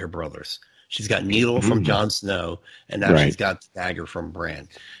to her by her brothers. She's got Needle from Jon Snow, and now she's got the dagger from Bran.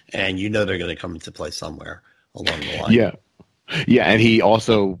 And they're going to come into play somewhere along the line. Yeah. Yeah, and he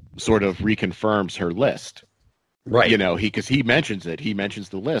also sort of reconfirms her list. Right. You know, because he mentions it. He mentions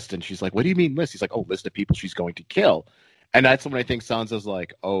the list, and she's like, "What do you mean list?" He's like, "Oh, list of people she's going to kill." And that's when I think Sansa's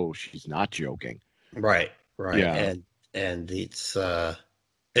like, "Oh, she's not joking." Right. Yeah. And it's a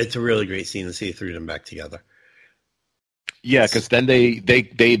really great scene to see the three of them back together. Yeah, because then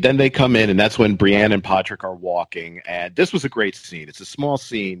they come in, and that's when Brienne and Podrick are walking, and this was a great scene. It's a small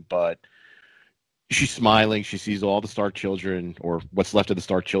scene, but she's smiling. She sees all the Stark children, or what's left of the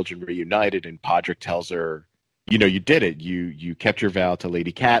Stark children, reunited, and Podrick tells her, "You know, you did it. You kept your vow to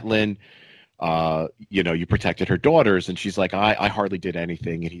Lady Catelyn. You know, you protected her daughters." And she's like, "I hardly did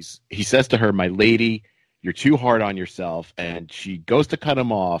anything." And he says to her, "My lady, you're too hard on yourself." And she goes to cut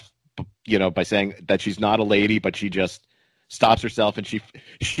him off, you know, by saying that she's not a lady, but she just stops herself, and she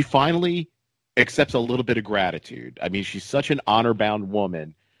finally accepts a little bit of gratitude. I mean, she's such an honor-bound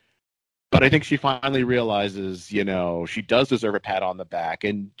woman, but I think she finally realizes, you know, she does deserve a pat on the back,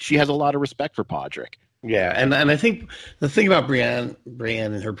 and she has a lot of respect for Podrick. Yeah, and I think the thing about Brienne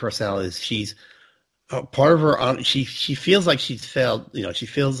and her personality is she's part of her. She feels like she's failed. You know, she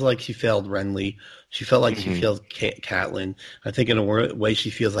feels like she failed Renly. She felt like she failed Catelyn. I think in a way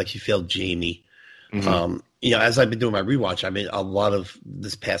she feels like she failed Jaime. You know, as I've been doing my rewatch, I mean, a lot of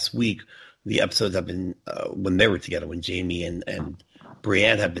this past week, the episodes have been when they were together, when Jaime and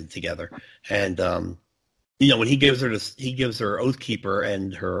Brienne have been together, and you know, when he gives her Oathkeeper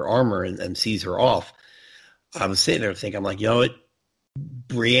and her armor and sees her off, I was sitting there thinking, I'm like, you know what,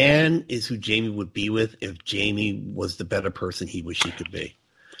 Brienne is who Jaime would be with if Jaime was the better person he wished he could be.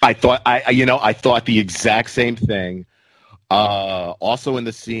 I thought the exact same thing. Also in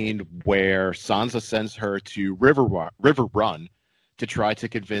the scene where Sansa sends her to River Run to try to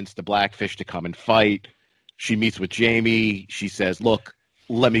convince the Blackfish to come and fight, she meets with Jaime. She says, "Look,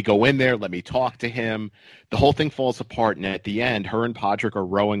 let me go in there. Let me talk to him." The whole thing falls apart, and at the end, her and Podrick are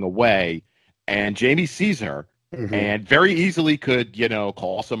rowing away, and Jaime sees her and very easily could, you know,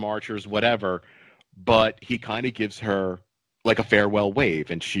 call some archers, whatever, but he kind of gives her like a farewell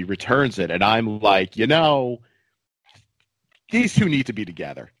wave, and she returns it, and I'm like, you know, these two need to be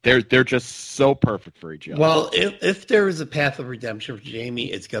together. They're just so perfect for each other. Well, if there is a path of redemption for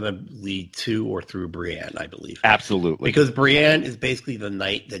Jaime, it's going to lead to or through Brienne, I believe. Absolutely. Because Brienne is basically the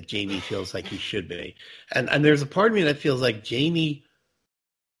knight that Jaime feels like he should be. And there's a part of me that feels like Jaime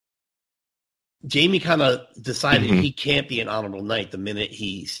kind of decided he can't be an honorable knight the minute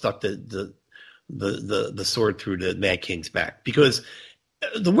he stuck the sword through the Mad King's back. Because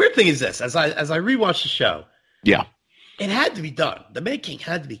the weird thing is this, as I rewatched the show, yeah, it had to be done. The Mad King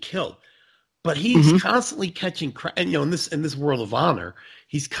had to be killed, but he's constantly catching crap. And you know, in this world of honor,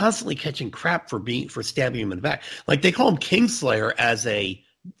 he's constantly catching crap for stabbing him in the back. Like they call him Kingslayer as it's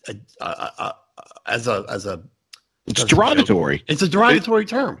derogatory. It's a derogatory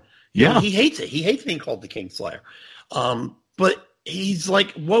term. Yeah, you know, he hates it. He hates being called the Kingslayer. But he's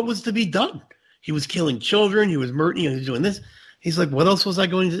like, what was to be done? He was killing children. He was murdering. He was doing this. He's like, what else was I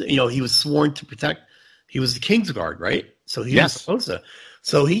going to do? You know, he was sworn to protect. He was the Kingsguard, right? So he was supposed to.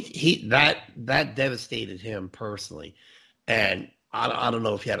 So that devastated him personally, and I don't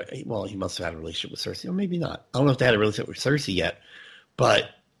know if he he must have had a relationship with Cersei, or maybe not. I don't know if they had a relationship with Cersei yet, but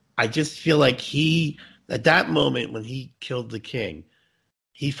I just feel like at that moment when he killed the king,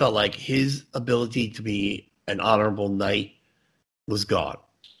 he felt like his ability to be an honorable knight was gone,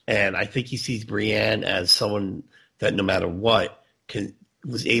 and I think he sees Brienne as someone that no matter what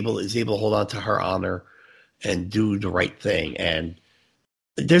is able to hold on to her honor and do the right thing. And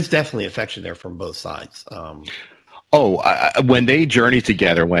there's definitely affection there from both sides. When they journeyed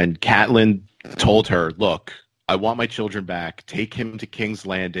together, when Catelyn told her, "Look, I want my children back, take him to King's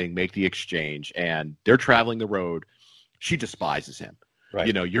Landing, make the exchange," and they're traveling the road, she despises him. Right.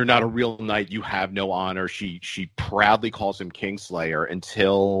 You know, you're not a real knight. You have no honor. She proudly calls him Kingslayer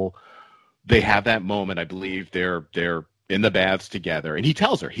until they have that moment. I believe they're in the baths together, and he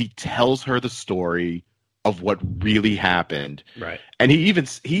tells her the story of what really happened. Right. And he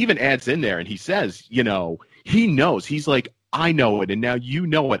even adds in there, and he says, you know, he knows. He's like, I know it, and now you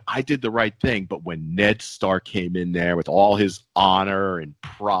know it. I did the right thing. But when Ned Stark came in there with all his honor and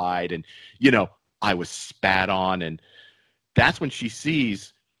pride, and, you know, I was spat on, and that's when she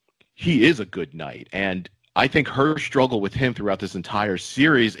sees he is a good knight. And I think her struggle with him throughout this entire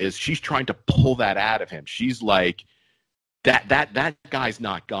series is she's trying to pull that out of him. She's like, that guy's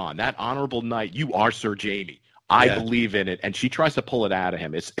not gone. That honorable knight, you are Sir Jaime. I believe in it, and she tries to pull it out of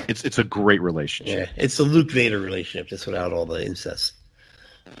him. It's a great relationship. Yeah, it's a Luke Vader relationship, just without all the incest.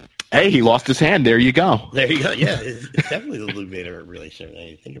 Hey, he lost his hand. There you go. There you go. Yeah, it's definitely the Luke Vader relationship. When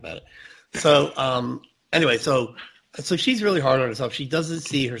you think about it. So, anyway, so she's really hard on herself. She doesn't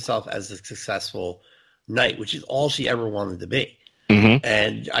see herself as a successful knight, which is all she ever wanted to be. Mm-hmm.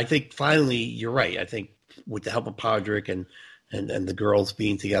 And I think finally, you're right. I think with the help of Podrick and the girls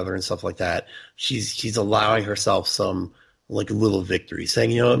being together and stuff like that, she's allowing herself some like little victory,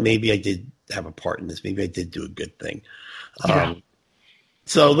 saying, you know what, maybe I did have a part in this. Maybe I did do a good thing. Yeah.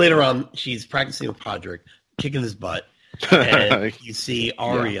 So later on, she's practicing with Podrick, kicking his butt, and you see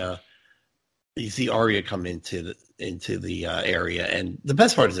Arya. Yeah. You see Arya come into the area, and the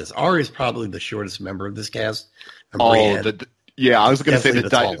best part is this: Arya is probably the shortest member of this cast. I was going to say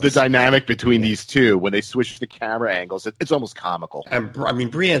the dynamic between these two when they switch the camera angles, it's almost comical. And I mean,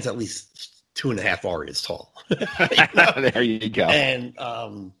 Brienne's at least 2.5 Arya's tall. There you go.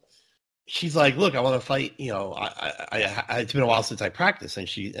 And she's like, "Look, I want to fight. You know, I it's been a while since I practiced."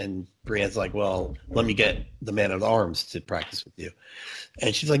 And Brienne's like, "Well, let me get the man at arms to practice with you."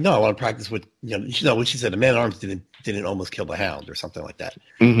 And she's like, "No, I want to practice with what she said. The man at arms didn't almost kill the hound or something like that."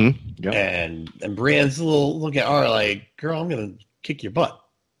 Mm-hmm. Yep. And Brienne's a little look at Arya like, "Girl, I'm gonna kick your butt."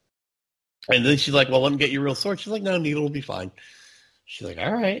 And then she's like, "Well, let me get your real sword." She's like, "No, needle will be fine." She's like,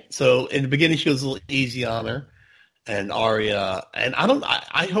 "All right." So in the beginning, she was a little easy on her. And Arya, and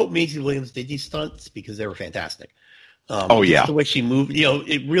I hope Maisie Williams did these stunts because they were fantastic. The way she moved,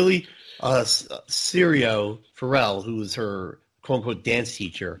 it really, Sirio Farrell, who was her quote unquote dance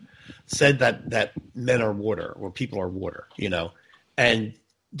teacher, said that men are water or people are water, and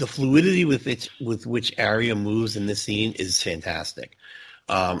the fluidity with which Arya moves in this scene is fantastic.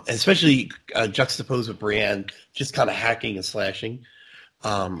 Especially juxtaposed with Brienne just kind of hacking and slashing.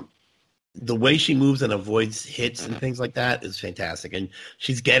 The way she moves and avoids hits and things like that is fantastic. And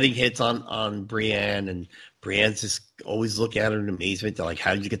she's getting hits on Brienne, and Brienne's just always looking at her in amazement. They're like,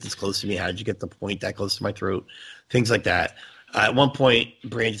 how did you get this close to me? How did you get the point that close to my throat? Things like that. At one point,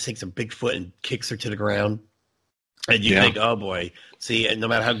 Brienne just takes a big foot and kicks her to the ground. And you think, oh boy. See, and no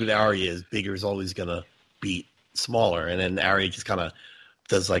matter how good Arya is, bigger is always going to beat smaller. And then Arya just kind of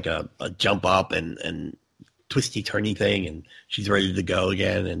does like a jump up and twisty turny thing, and she's ready to go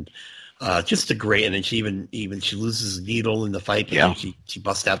again. And just a great, and then she even she loses a needle in the fight, but she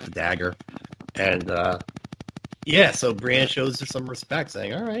busts out the dagger, and so Brienne shows her some respect,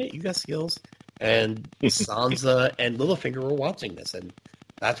 saying, "All right, you got skills." And Sansa and Littlefinger were watching this, and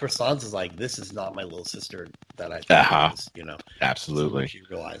that's where Sansa's like, "This is not my little sister that I thought it was," Absolutely. So she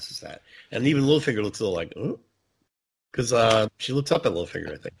realizes that, and even Littlefinger looks a little like, "Oh," because she looks up at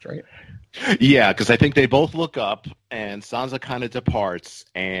Littlefinger, I think, right? Yeah, because I think they both look up, and Sansa kind of departs,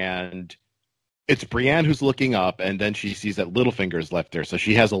 and it's Brienne who's looking up, and then she sees that Littlefinger's left there, so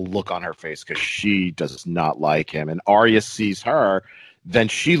she has a look on her face because she does not like him. And Arya sees her, then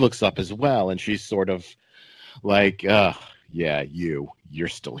she looks up as well, and she's sort of like, "Yeah, you're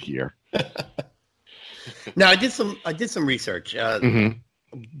still here." Now, I did some research.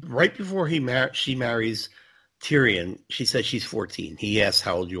 Right before she marries Tyrion, she says she's 14. He asks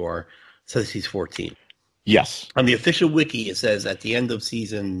how old you are. Says he's 14. Yes. On the official wiki, it says at the end of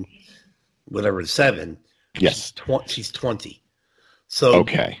season, whatever, 7, yes, she's 20. So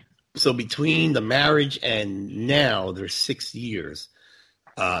okay. So between the marriage and now, there's 6 years.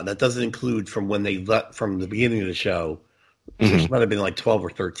 That doesn't include from when they left from the beginning of the show. So she might have been like 12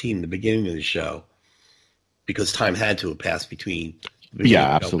 or 13 in the beginning of the show, because time had to have passed between.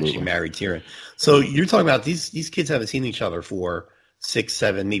 Absolutely. When she married Tyrion. So you're talking about these kids haven't seen each other for 6,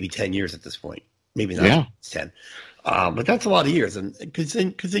 7, maybe 10 years at this point. Maybe not 10. But that's a lot of years. And because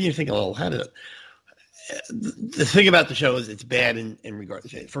then you're thinking, well, how did the thing about the show is it's bad in regard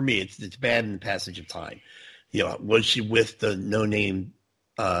for me. It's bad in the passage of time. Was she with the no-name,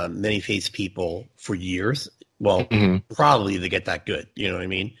 many-faced people for years? Well, probably to get that good. You know what I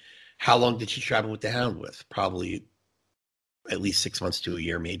mean? How long did she travel with the Hound with? Probably at least 6 months to a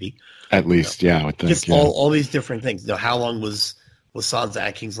year, maybe. At least, I would think. Just all these different things. How long was Sansa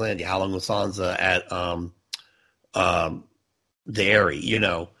at King's Landing? How long was Sansa at the Eyrie?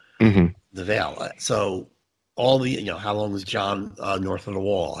 The Vale. So all the how long was Jon north of the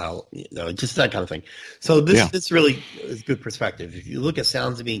Wall? How just that kind of thing. So this really is good perspective. If you look at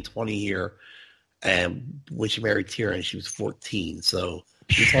Sansa being 20 here, and when she married Tyrion, she was 14. So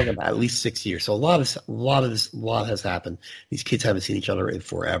you're talking about at least 6 years. So a lot has happened. These kids haven't seen each other in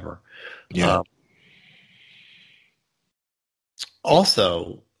forever. Yeah.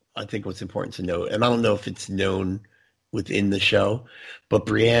 Also, I think what's important to note, and I don't know if it's known within the show, but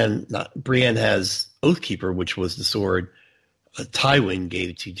Brienne has Oathkeeper, which was the sword Tywin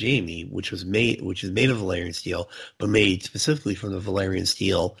gave to Jaime, which is made of Valyrian steel, but made specifically from the Valyrian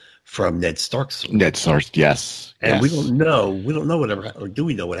steel from Ned Stark's sword. Ned Stark, yes. And we don't know whatever, or do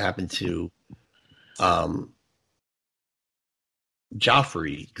we know what happened to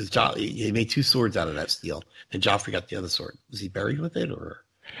Joffrey, because he made 2 swords out of that steel, and Joffrey got the other sword. Was he buried with it, or?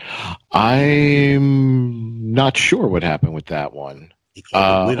 I'm not sure what happened with that one.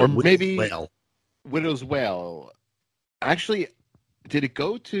 Or maybe Widow's Wail. Actually, did it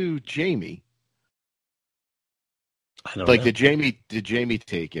go to Jamie? I don't know. Did Jamie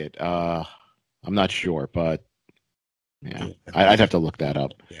take it? I'm not sure, but yeah, I'd have to look that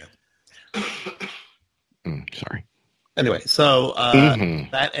up. Yeah. Sorry. Anyway, so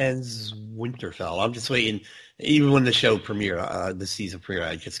that ends Winterfell. I'm just waiting. Even when the show premiered, the season premiered,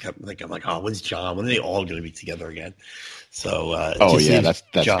 I just kept thinking, I'm like, oh, when's Jon? When are they all going to be together again? So, that's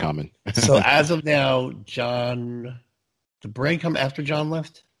coming. So as of now, Jon, did Bran come after Jon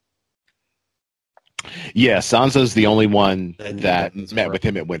left? Yeah, Sansa's the only one that met with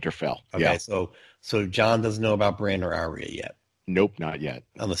him at Winterfell. Okay, yeah. So Jon doesn't know about Bran or Arya yet. Nope, not yet.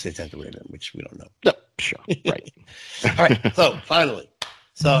 Unless they sent the women, which we don't know. No, sure, right. All right, so finally.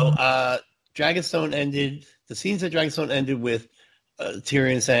 Dragonstone ended, the scenes at Dragonstone ended with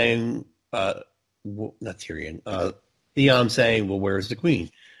Tyrion saying, not Tyrion, Theon saying, well, where's the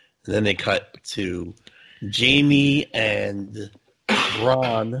queen? And then they cut to Jaime and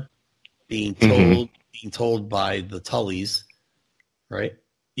Bronn being told by the Tullys, right?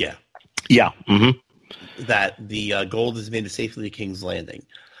 Yeah. Yeah. Mm-hmm. That the gold is made it safely to King's Landing.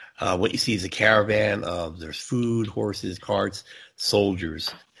 What you see is a caravan of there's food, horses, carts,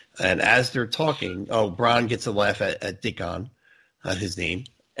 soldiers. And as they're talking, Bronn gets a laugh at Dickon, his name.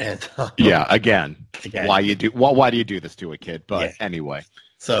 And again. Why do you do this to a kid? But anyway.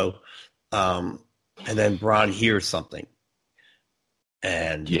 So, and then Bronn hears something.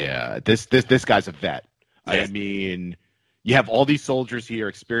 And this guy's a vet. Yes. I mean, you have all these soldiers here,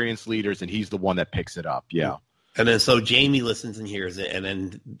 experienced leaders, and he's the one that picks it up. Yeah. And then so Jaime listens and hears it, and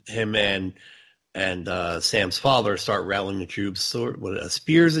then him and Sam's father start rallying the troops,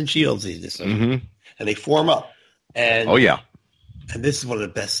 spears and shields, and they form up. And and this is one of the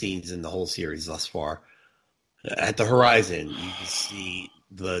best scenes in the whole series thus far. At the horizon, you can see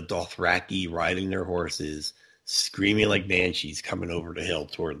the Dothraki riding their horses, screaming like banshees, coming over the hill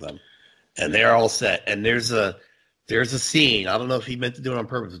toward them, and they're all set. And there's a scene. I don't know if he meant to do it on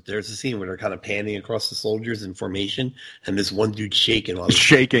purpose, but there's a scene where they're kind of panning across the soldiers in formation, and this one dude's shaking.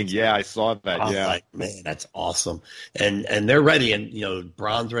 Shaking, yeah, I saw that. I was like, man, that's awesome. And they're ready, and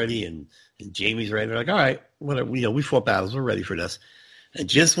Bronn's ready, and Jaime's ready. They're like, all right, whatever. We fought battles. We're ready for this. And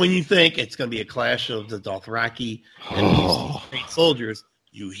just when you think it's going to be a clash of the Dothraki and these great soldiers,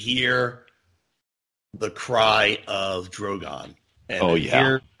 you hear the cry of Drogon.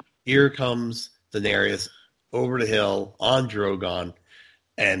 And here comes Daenerys over the hill on Drogon,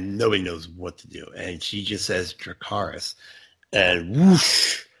 and nobody knows what to do. And she just says Dracarys, and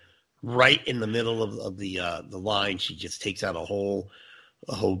whoosh, right in the middle of the line, she just takes out a whole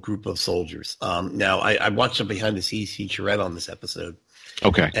group of soldiers. Now I watched a behind the scenes featurette on this episode.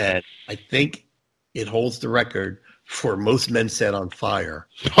 Okay, and I think it holds the record for most men set on fire.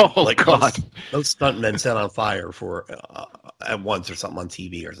 Oh, God. Most stunt men set on fire for at once or something on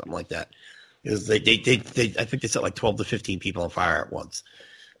TV or something like that. Because they I think they set like 12 to 15 people on fire at once.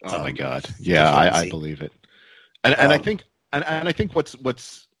 Oh my God! Yeah, I believe it. And I think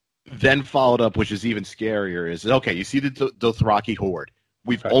what's then followed up, which is even scarier, is okay. You see the Dothraki horde.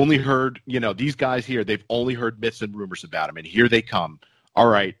 We've only heard, these guys here. They've only heard myths and rumors about them, and here they come. All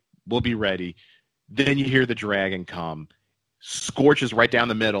right, we'll be ready. Then you hear the dragon come, scorches right down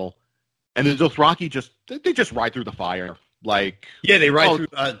the middle, and the Dothraki just ride through the fire. They ride through.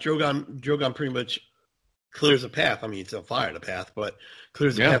 Drogon pretty much clears a path. I mean, it's on fire, the path, but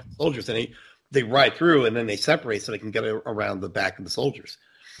clears the path of soldiers, and they ride through, and then they separate so they can get around the back of the soldiers.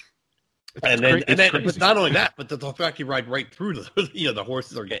 But not only that, but the Dothraki ride right through the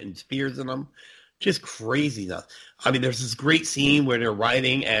horses are getting spears in them. Just crazy enough. I mean, there's this great scene where they're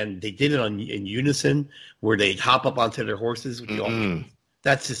riding, and they did it in unison, where they hop up onto their horses with the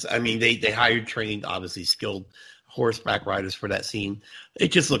That's just, I mean, they hired trained, obviously skilled horseback riders for that scene.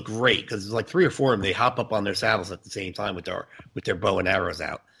 It just looked great because it's like 3 or 4 of them. They hop up on their saddles at the same time with their bow and arrows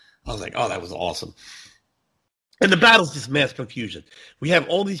out. I was like, oh, that was awesome. And the battle's just mass confusion. We have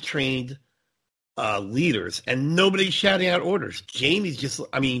all these trained leaders, and nobody's shouting out orders. Jaime's just,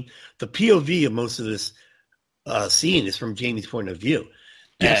 I mean, the POV of most of this scene is from Jaime's point of view.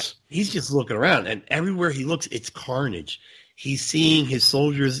 Yes. And he's just looking around, and everywhere he looks, it's carnage. He's seeing his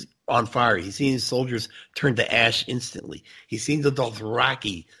soldiers on fire. He's seeing his soldiers turn to ash instantly. He's seeing the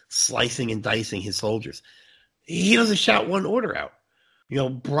Dothraki slicing and dicing his soldiers. He doesn't shout one order out.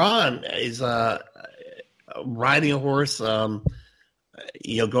 Bronn is riding a horse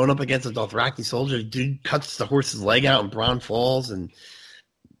going up against a Dothraki soldier, dude cuts the horse's leg out and Bronn falls, and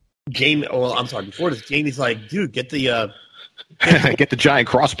Jamie. Well, I'm sorry. Before this, Jamie's like, dude, get the get the giant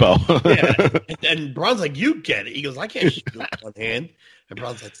crossbow. yeah, and Bronn's like, you get it. He goes, I can't shoot with one hand, and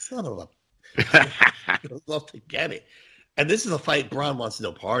Bronn's like, son of a. I'd love to get it. And this is a fight Bronn wants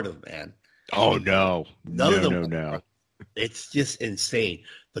no part of, man. Oh no, None of them. No. It's just insane.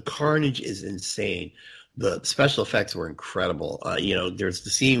 The carnage is insane. The special effects were incredible. There's the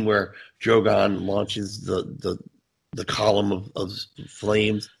scene where Drogon launches the column of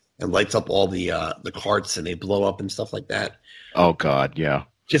flames and lights up all the carts, and they blow up and stuff like that. Oh God, yeah.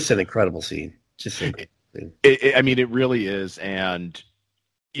 Just an incredible scene. It really is, and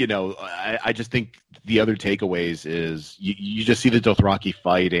I just think the other takeaways is you just see the Dothraki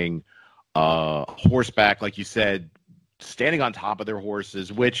fighting horseback, like you said, standing on top of their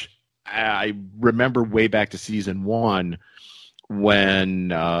horses, which I remember way back to season 1 when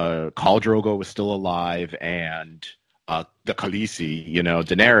Khal Drogo was still alive and the Khaleesi,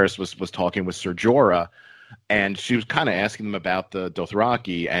 Daenerys was talking with Ser Jorah, and she was kind of asking them about the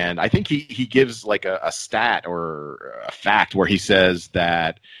Dothraki, and I think he gives like a stat or a fact where he says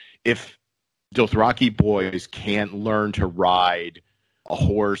that if Dothraki boys can't learn to ride a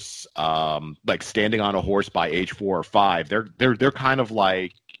horse, like standing on a horse by age 4 or 5, they're kind of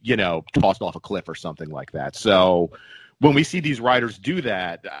like, tossed off a cliff or something like that. So when we see these riders do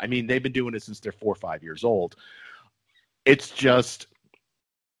that, I mean, they've been doing it since they're 4 or 5 years old. It's just,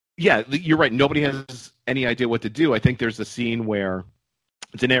 yeah, you're right. Nobody has any idea what to do. I think there's a scene where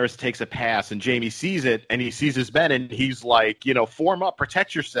Daenerys takes a pass and Jaime sees it and he sees his men and he's like, form up,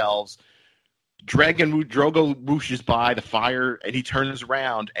 protect yourselves. Drogo whooshes by the fire and he turns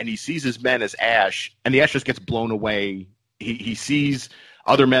around and he sees his men as ash, and the ash just gets blown away. He sees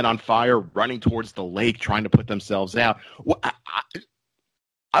other men on fire running towards the lake trying to put themselves out. Well,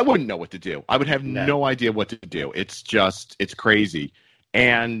 I wouldn't know what to do. I would have no idea what to do. It's crazy.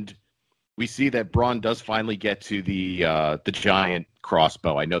 And we see that Bronn does finally get to the giant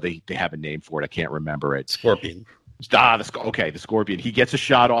crossbow. I know they have a name for it. I can't remember it. Scorpion. The Scorpion. He gets a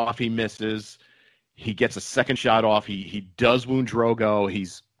shot off. He misses. He gets a second shot off. He does wound Drogo.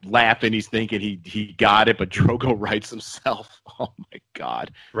 He's laughing. He's thinking he got it, but Drogo rights himself. Oh my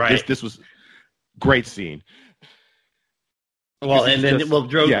God! Right. This was great scene. Well,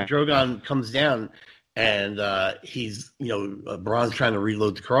 Drogon comes down, and he's Bronn's trying to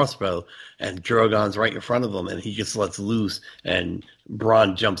reload the crossbow, and Drogon's right in front of him, and he just lets loose, and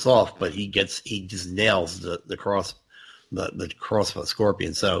Bronn jumps off, but he just nails the crossbow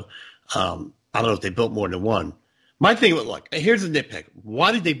Scorpion. So I don't know if they built more than one. My thing was, look, here's a nitpick.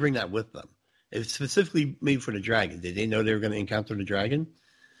 Why did they bring that with them? It's specifically made for the dragon. Did they know they were going to encounter the dragon?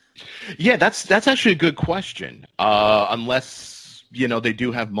 Yeah, that's actually a good question. Unless they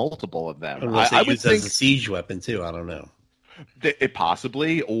do have multiple of them. Unless they use it as a siege weapon too. I don't know. It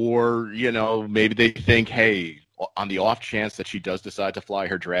possibly, or maybe they think, hey, on the off chance that she does decide to fly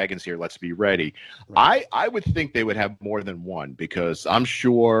her dragons here, let's be ready. Right. I would think they would have more than one, because I'm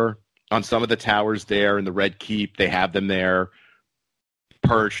sure on some of the towers there in the Red Keep, they have them there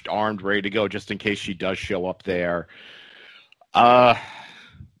perched, armed, ready to go, just in case she does show up there. But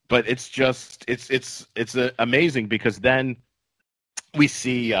it's amazing, because then we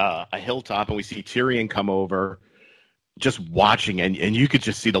see a hilltop and we see Tyrion come over, just watching, and you could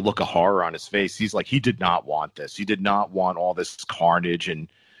just see the look of horror on his face. He's like, he did not want this. He did not want all this carnage and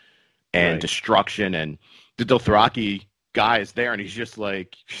destruction. And the Dothraki guy is there, and he's just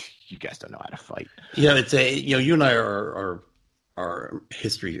like, you guys don't know how to fight. It's you and I are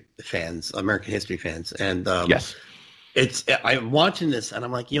history fans, American history fans, and yes, I'm watching this and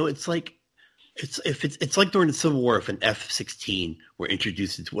I'm like, it's like it's like during the Civil War if an F-16 were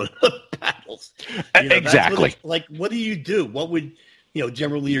introduced into one of the battles. Exactly. What do you do? What would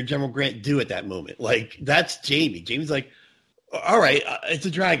General Lee or General Grant do at that moment? Like, that's Jamie. Jamie's like, all right, it's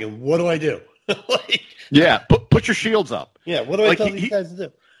a dragon. What do I do? Put your shields up. Yeah, what do I tell these guys to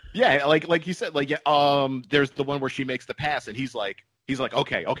do? Yeah, like you said, there's the one where she makes the pass, and he's like,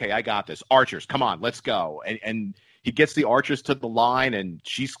 okay, I got this. Archers, come on, let's go. And he gets the archers to the line, and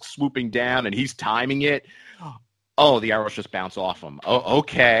she's swooping down, and he's timing it. Oh, the arrows just bounce off him. Oh,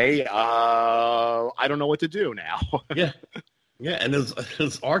 okay. I don't know what to do now. Yeah, and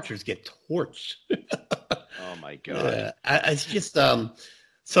those archers get torched. Oh my God! It's just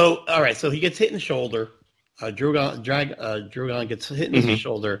So all right, so he gets hit in the shoulder. Drogon gets hit in the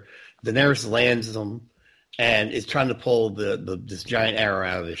shoulder. Daenerys lands him and is trying to pull this giant arrow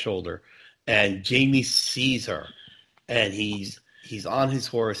out of his shoulder. And Jaime sees her, and he's on his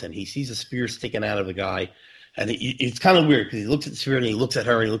horse, and he sees a spear sticking out of the guy, And it's kind of weird because he looks at the spear and he looks at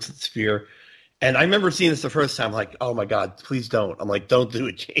her and he looks at the spear. And I remember seeing this the first time, like, oh my God, please don't. I'm like, don't do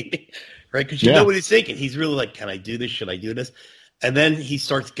it, Jamie. Right? Because you know what he's thinking. He's really like, can I do this? Should I do this? And then he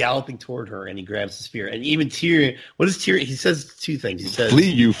starts galloping toward her and he grabs the spear. And even Tyrion, what is Tyrion? He says two things. He says, "Flee,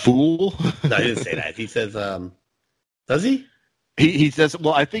 you fool." No, he didn't say that. He says, does he? He says,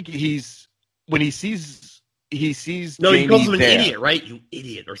 well, I think when he sees no, Jamie he calls him an there, idiot, right? You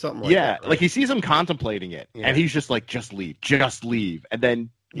idiot or something like that. yeah, Right? like he sees him contemplating it, and he's just like, just leave. And then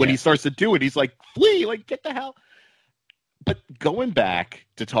when he starts to do it, he's like, flee, like get the hell. But going back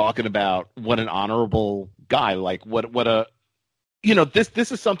to talking about what an honorable guy, like what a,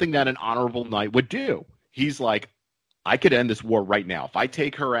 this is something that an honorable knight would do. He's like, I could end this war right now. If I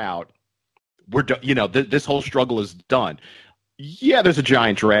take her out, we're done. This whole struggle is done. Yeah, there's a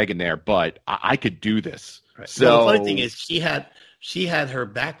giant dragon there, but I could do this. Right. So well, the funny thing is, she had her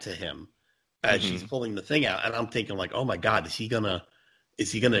back to him as she's pulling the thing out, and I'm thinking like, oh my God, is he gonna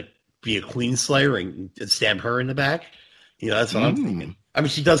be a queen slayer and stab her in the back? That's what I'm thinking. I mean,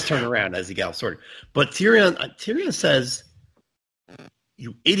 she does turn around as he gallops toward her, but Tyrion says,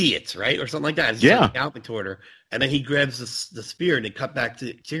 "You idiots," right, or something like that. He's galloping toward her, and then he grabs the spear and they cut back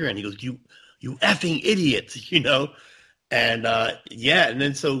to Tyrion. He goes, "You effing idiots," And and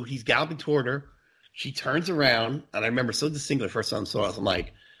then so he's galloping toward her. She turns around, and I remember so distinctly the first time I saw it, I'm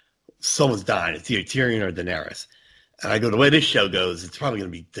like, someone's dying. It's either Tyrion or Daenerys. And I go, the way this show goes, it's probably going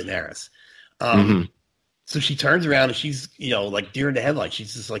to be Daenerys. So she turns around, and she's, like deer in the headlights.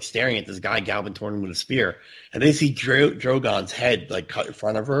 She's just like staring at this guy galloping toward him with a spear. And then you see Drogon's head like cut in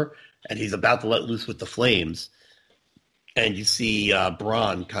front of her, and he's about to let loose with the flames. And you see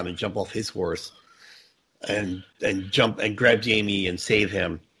Bronn kind of jump off his horse and jump and grab Jamie and save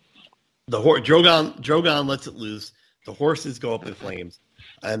him. Drogon lets it loose. The horses go up in flames,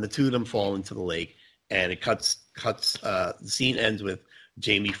 and the two of them fall into the lake. And it cuts. The scene ends with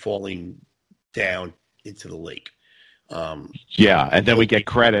Jamie falling down into the lake. And then we get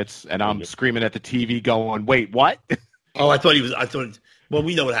credits, and I'm screaming at the TV, going, "Wait, what?" Oh, well,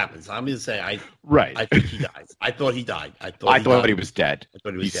 we know what happens. I'm going to say, I think he dies. I thought he died. I thought he was dead.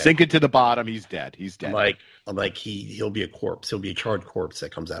 He's sinking to the bottom. He's dead. I'm like he'll be a corpse. He'll be a charred corpse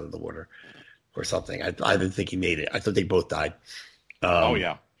that comes out of the water or something. I didn't think he made it. I thought they both died.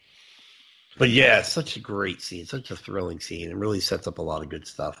 But yeah, such a great scene, such a thrilling scene. It really sets up a lot of good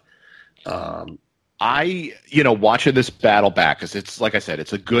stuff. Watching this battle back, because it's like I said,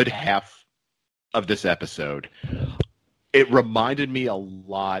 it's a good half of this episode. It reminded me a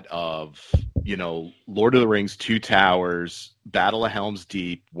lot of, Lord of the Rings, Two Towers, Battle of Helm's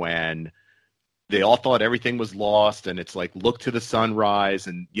Deep, when they all thought everything was lost, and it's like, look to the sunrise,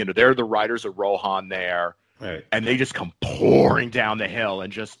 and, there are the riders of Rohan there, right, and they just come pouring down the hill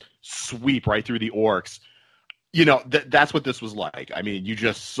and just sweep right through the orcs. That's what this was like. I mean, you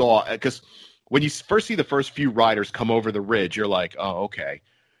just saw, because when you first see the first few riders come over the ridge, you're like, oh, okay.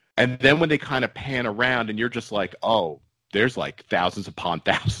 And then when they kind of pan around and you're just like, oh, there's like thousands upon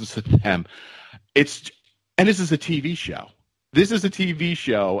thousands of them. And this is a TV show.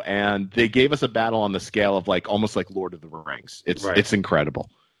 And they gave us a battle on the scale of like almost like Lord of the Rings. It's incredible.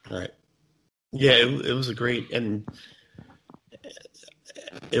 Right. Yeah, it was a great, and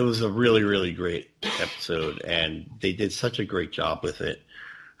it was a really, really great episode, and they did such a great job with it.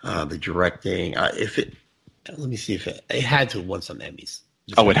 The directing, let me see if it had to have won some Emmys.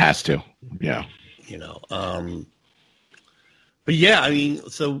 It has to. Yeah. But yeah, I mean,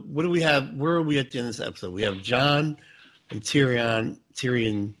 so what do we have? Where are we at the end of this episode? We have Jon and Theon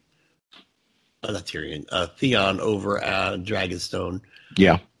over at Dragonstone.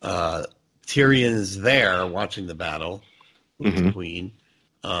 Yeah. Tyrion is there watching the battle with the Queen.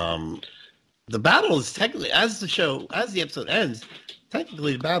 The battle is technically, as the episode ends,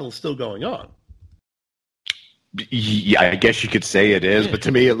 technically the battle is still going on. Yeah, I guess you could say it is, but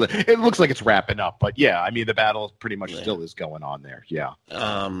to me, it looks like it's wrapping up. But yeah, I mean, the battle pretty much still is going on there. Yeah.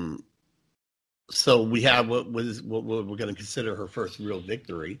 So we have what we're going to consider her first real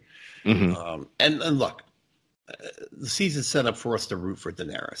victory. And look, the season's set up for us to root for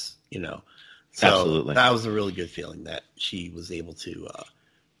Daenerys. So absolutely, that was a really good feeling that she was able to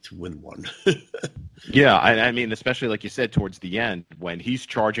win one. Yeah, I mean, especially like you said, towards the end when he's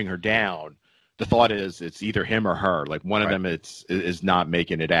charging her down. The thought is it's either him or her. Like one of them is not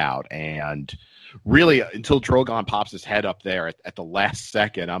making it out. And really, until Drogon pops his head up there at the last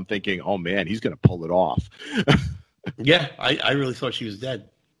second, I'm thinking, oh, man, he's going to pull it off. Yeah, I really thought she was dead.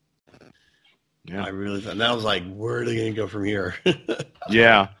 Yeah, I really thought. And I was like, where are they going to go from here?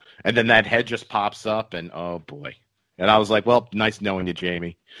 Yeah. And then that head just pops up, and oh, boy. And I was like, well, nice knowing you,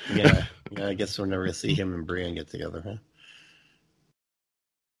 Jamie. Yeah, I guess we're never going to see him and Brienne get together,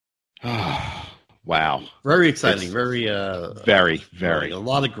 huh? Wow. Very exciting. It's very. A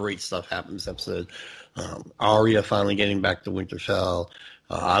lot of great stuff happened this episode. Arya finally getting back to Winterfell.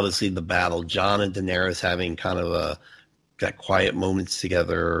 Obviously, the battle. Jon and Daenerys having kind of got quiet moments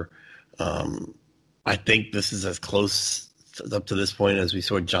together. I think this is as close up to this point as we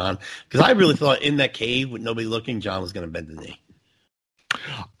saw Jon. Because I really thought in that cave with nobody looking, Jon was going to bend the knee.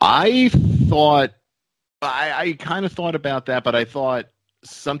 I kind of thought about that, but I thought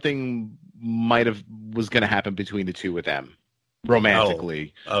something was going to happen between the two of them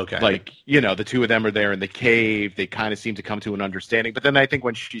romantically. Oh, okay. Like, the two of them are there in the cave. They kind of seem to come to an understanding. But then I think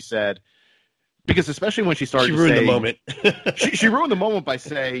when she said, because especially when she started she to ruined say, the moment. she ruined the moment by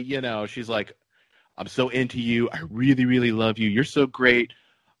saying, she's like, I'm so into you. I really, really love you. You're so great.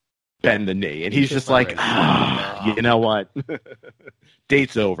 Bend the knee. And he's just like, you know what?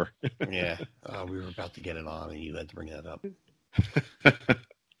 Date's over. Yeah. We were about to get it on, and you had to bring that up.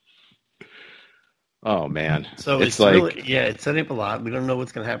 Oh, man. So it's like, really, it's setting up a lot. We don't know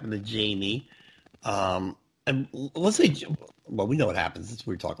what's going to happen to Jamie. And let's say, well, we know what happens. That's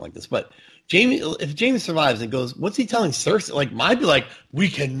we're talking like this. But if Jamie survives and goes, what's he telling Cersei? Like, I'd be like, we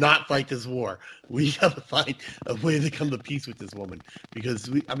cannot fight this war. We got to find a way to come to peace with this woman. Because,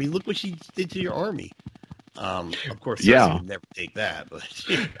 look what she did to your army. Of course, Cersei would never take that.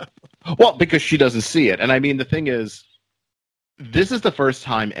 But, Well, because she doesn't see it. And I mean, the thing is, this is the first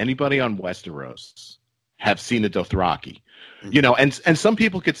time anybody on Westeros have seen the Dothraki. Mm-hmm. And some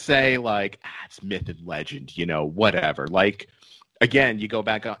people could say, like, it's myth and legend, whatever. Like, again, you go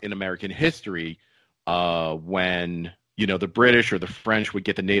back in American history when, the British or the French would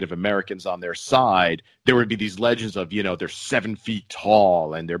get the Native Americans on their side, there would be these legends of, they're 7 feet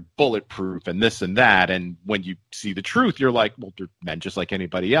tall and they're bulletproof and this and that. And when you see the truth, you're like, well, they're men just like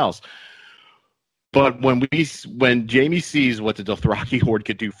anybody else. But when Jamie sees what the Dothraki horde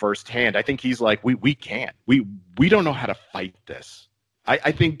could do firsthand, I think he's like, we can't. We don't know how to fight this.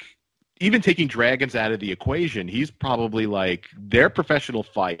 I think even taking dragons out of the equation, he's probably like, they're professional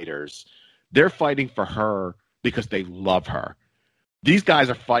fighters. They're fighting for her because they love her. These guys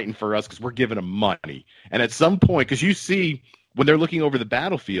are fighting for us because we're giving them money. And at some point, because you see when they're looking over the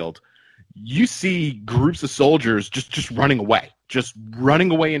battlefield, you see groups of soldiers just running away. Just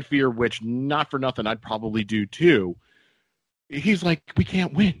running away in fear, which, not for nothing, I'd probably do too. He's like, we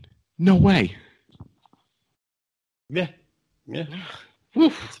can't win. No way. Yeah.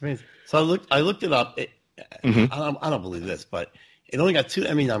 It's amazing. So I looked it up. I don't believe this, but it only got 2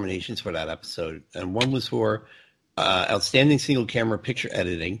 Emmy nominations for that episode, and one was for Outstanding Single Camera Picture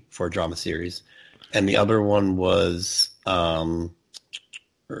Editing for a Drama Series, and the other one was where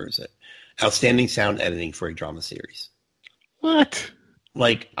is it? Outstanding Sound Editing for a Drama Series. What?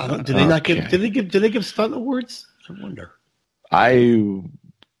 Like, did they not give? Did they give stunt awards? I wonder. Maybe.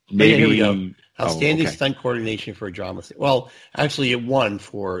 Here we go. Outstanding stunt coordination for a drama. Well, actually, it won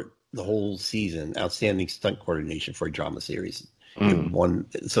for the whole season. Outstanding stunt coordination for a drama series. It won,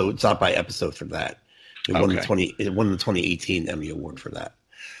 so it's not by episode for that. It won the 2018 Emmy Award for that.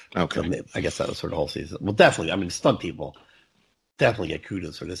 Okay. So I guess that was for the whole season. Well, definitely. Stunt people definitely get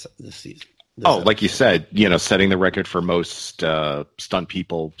kudos for this season. Like you said, setting the record for most stunt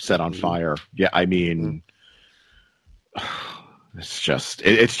people set on fire. Yeah, it's just,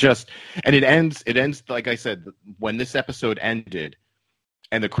 and it ends like I said, when this episode ended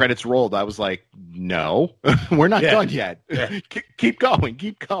and the credits rolled, I was like, no, we're not done yet. Yeah. Keep going.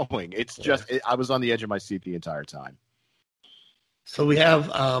 It's just, I was on the edge of my seat the entire time. So we have,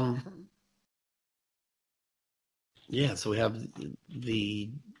 the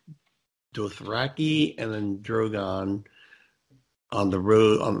Dothraki and then Drogon on the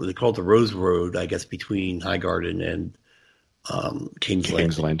road. They call it the Rose Road, I guess, between Highgarden and King's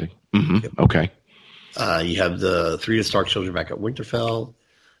Landing. Mm-hmm. Yep. Okay. You have the 3 of the Stark children back at Winterfell.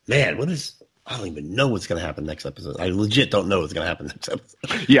 Man, I don't even know what's going to happen next episode. I legit don't know what's going to happen next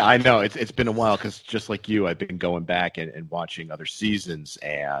episode. Yeah, I know. It's been a while because just like you, I've been going back and watching other seasons,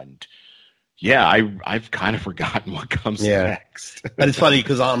 and I've kind of forgotten what comes next. And it's funny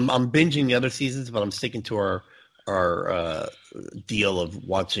because I'm binging the other seasons, but I'm sticking to our deal of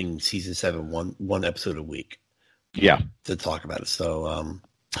watching season 7 one episode a week. Yeah, to talk about it. So,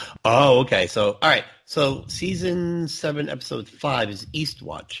 okay. So, all right. So, season 7, episode 5 is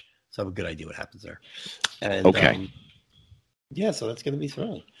Eastwatch. So, I have a good idea what happens there. And, okay. So that's going to be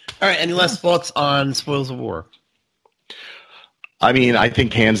thrilling. All right. Any last thoughts on Spoils of War? I mean, I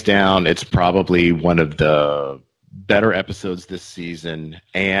think hands down, it's probably one of the better episodes this season,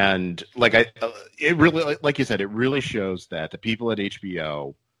 and it really, like you said, it really shows that the people at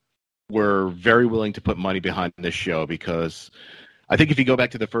HBO were very willing to put money behind this show, because I think if you go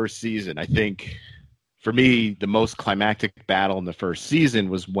back to the first season, I think for me the most climactic battle in the first season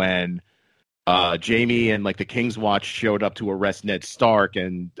was when Jamie and the King's Watch showed up to arrest Ned Stark,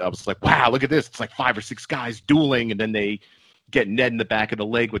 and I was like, wow, look at this, it's like 5 or 6 guys dueling, and then they get Ned in the back of the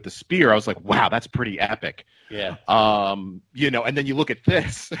leg with the spear. I was like, wow, that's pretty epic. Yeah. And then you look at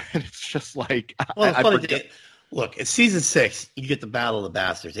this, and it's just like, look, it's season 6, you get the Battle of the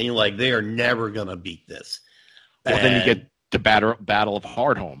Bastards, and you're like, they are never going to beat this. Well, then you get the Battle of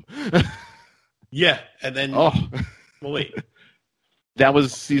Hardhome. Yeah, and then... well, wait. That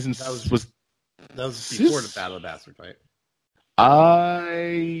was season... That was before the Battle of the Bastards, right?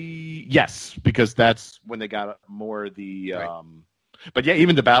 Yes, because that's when they got more of the... Right. But yeah,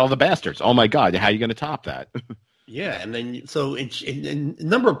 even the Battle of the Bastards. Oh my God, how are you going to top that? Yeah, and then so in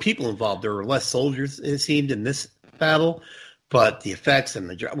number of people involved, there were less soldiers, it seemed, in this battle, but the effects and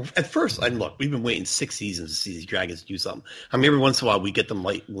at first, and look, we've been waiting 6 seasons to see these dragons do something. I mean, every once in a while we get them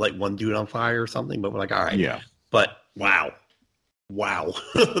light one dude on fire or something, but we're like, all right, yeah. But wow,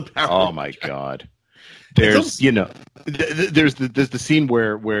 oh my God. There's there's the scene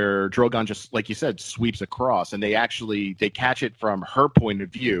where Drogon, just like you said, sweeps across, and they catch it from her point of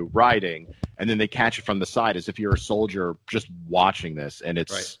view riding, and then they catch it from the side as if you're a soldier just watching this, and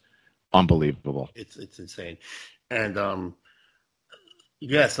it's unbelievable. It's insane. And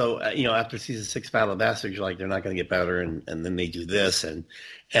yeah, so after season 6 Battle of the Bastards, you're like, they're not going to get better, and then they do this, and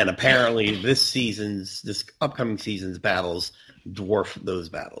apparently this upcoming season's battles dwarf those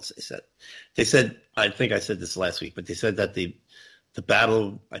battles. They said I think I said this last week, but they said that the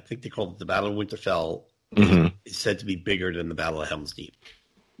battle, I think they called it the Battle of Winterfell, is said to be bigger than the Battle of Helm's Deep.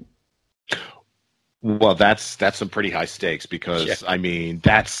 Well, that's some pretty high stakes, because I mean,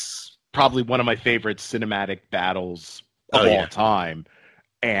 that's probably one of my favorite cinematic battles of all time,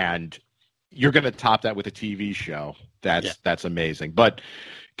 and you're going to top that with a TV show. That's amazing. But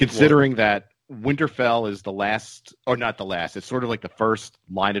considering that Winterfell is the last, or not the last, it's sort of like the first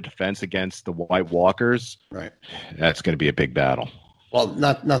line of defense against the White Walkers. Right. That's going to be a big battle. Well,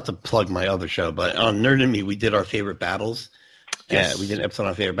 not to plug my other show, but on Nerd and Me, we did our favorite battles. Yes. We did an episode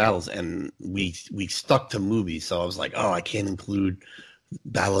on favorite battles, and we stuck to movies. So I was like, I can't include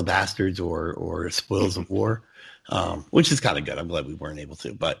Battle of Bastards or Spoils of War, which is kind of good. I'm glad we weren't able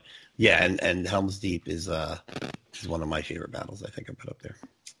to. But yeah, and Helm's Deep is one of my favorite battles. I think I put up there.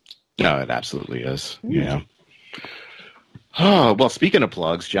 No, it absolutely is. Yeah. Oh, well, speaking of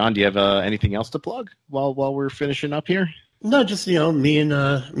plugs, John, do you have anything else to plug while we're finishing up here? No, just me and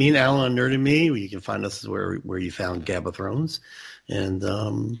Alan on Nerd and Me. You can find us where you found Gab of Thrones, and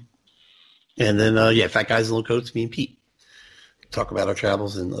then Fat Guys in Little Coats. Me and Pete talk about our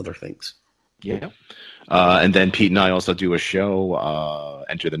travels and other things. Yeah. And then Pete and I also do a show,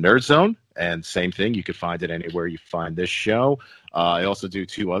 Enter the Nerd Zone, and same thing. You can find it anywhere you find this show. I also do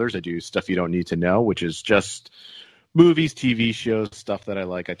 2 others. I do Stuff You Don't Need to Know, which is just movies, TV shows, stuff that I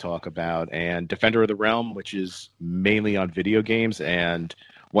like, I talk about, and Defender of the Realm, which is mainly on video games. And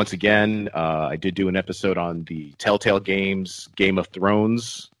once again, I did do an episode on the Telltale Games Game of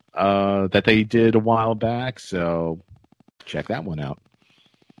Thrones that they did a while back, so check that one out.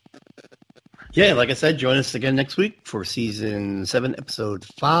 Yeah, like I said, join us again next week for season 7, episode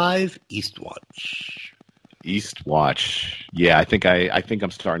 5, Eastwatch. Eastwatch. Yeah, I think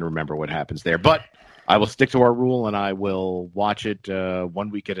I'm starting to remember what happens there. But I will stick to our rule, and I will watch it 1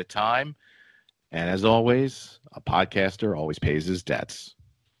 week at a time. And as always, a podcaster always pays his debts.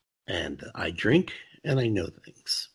 And I drink, and I know things.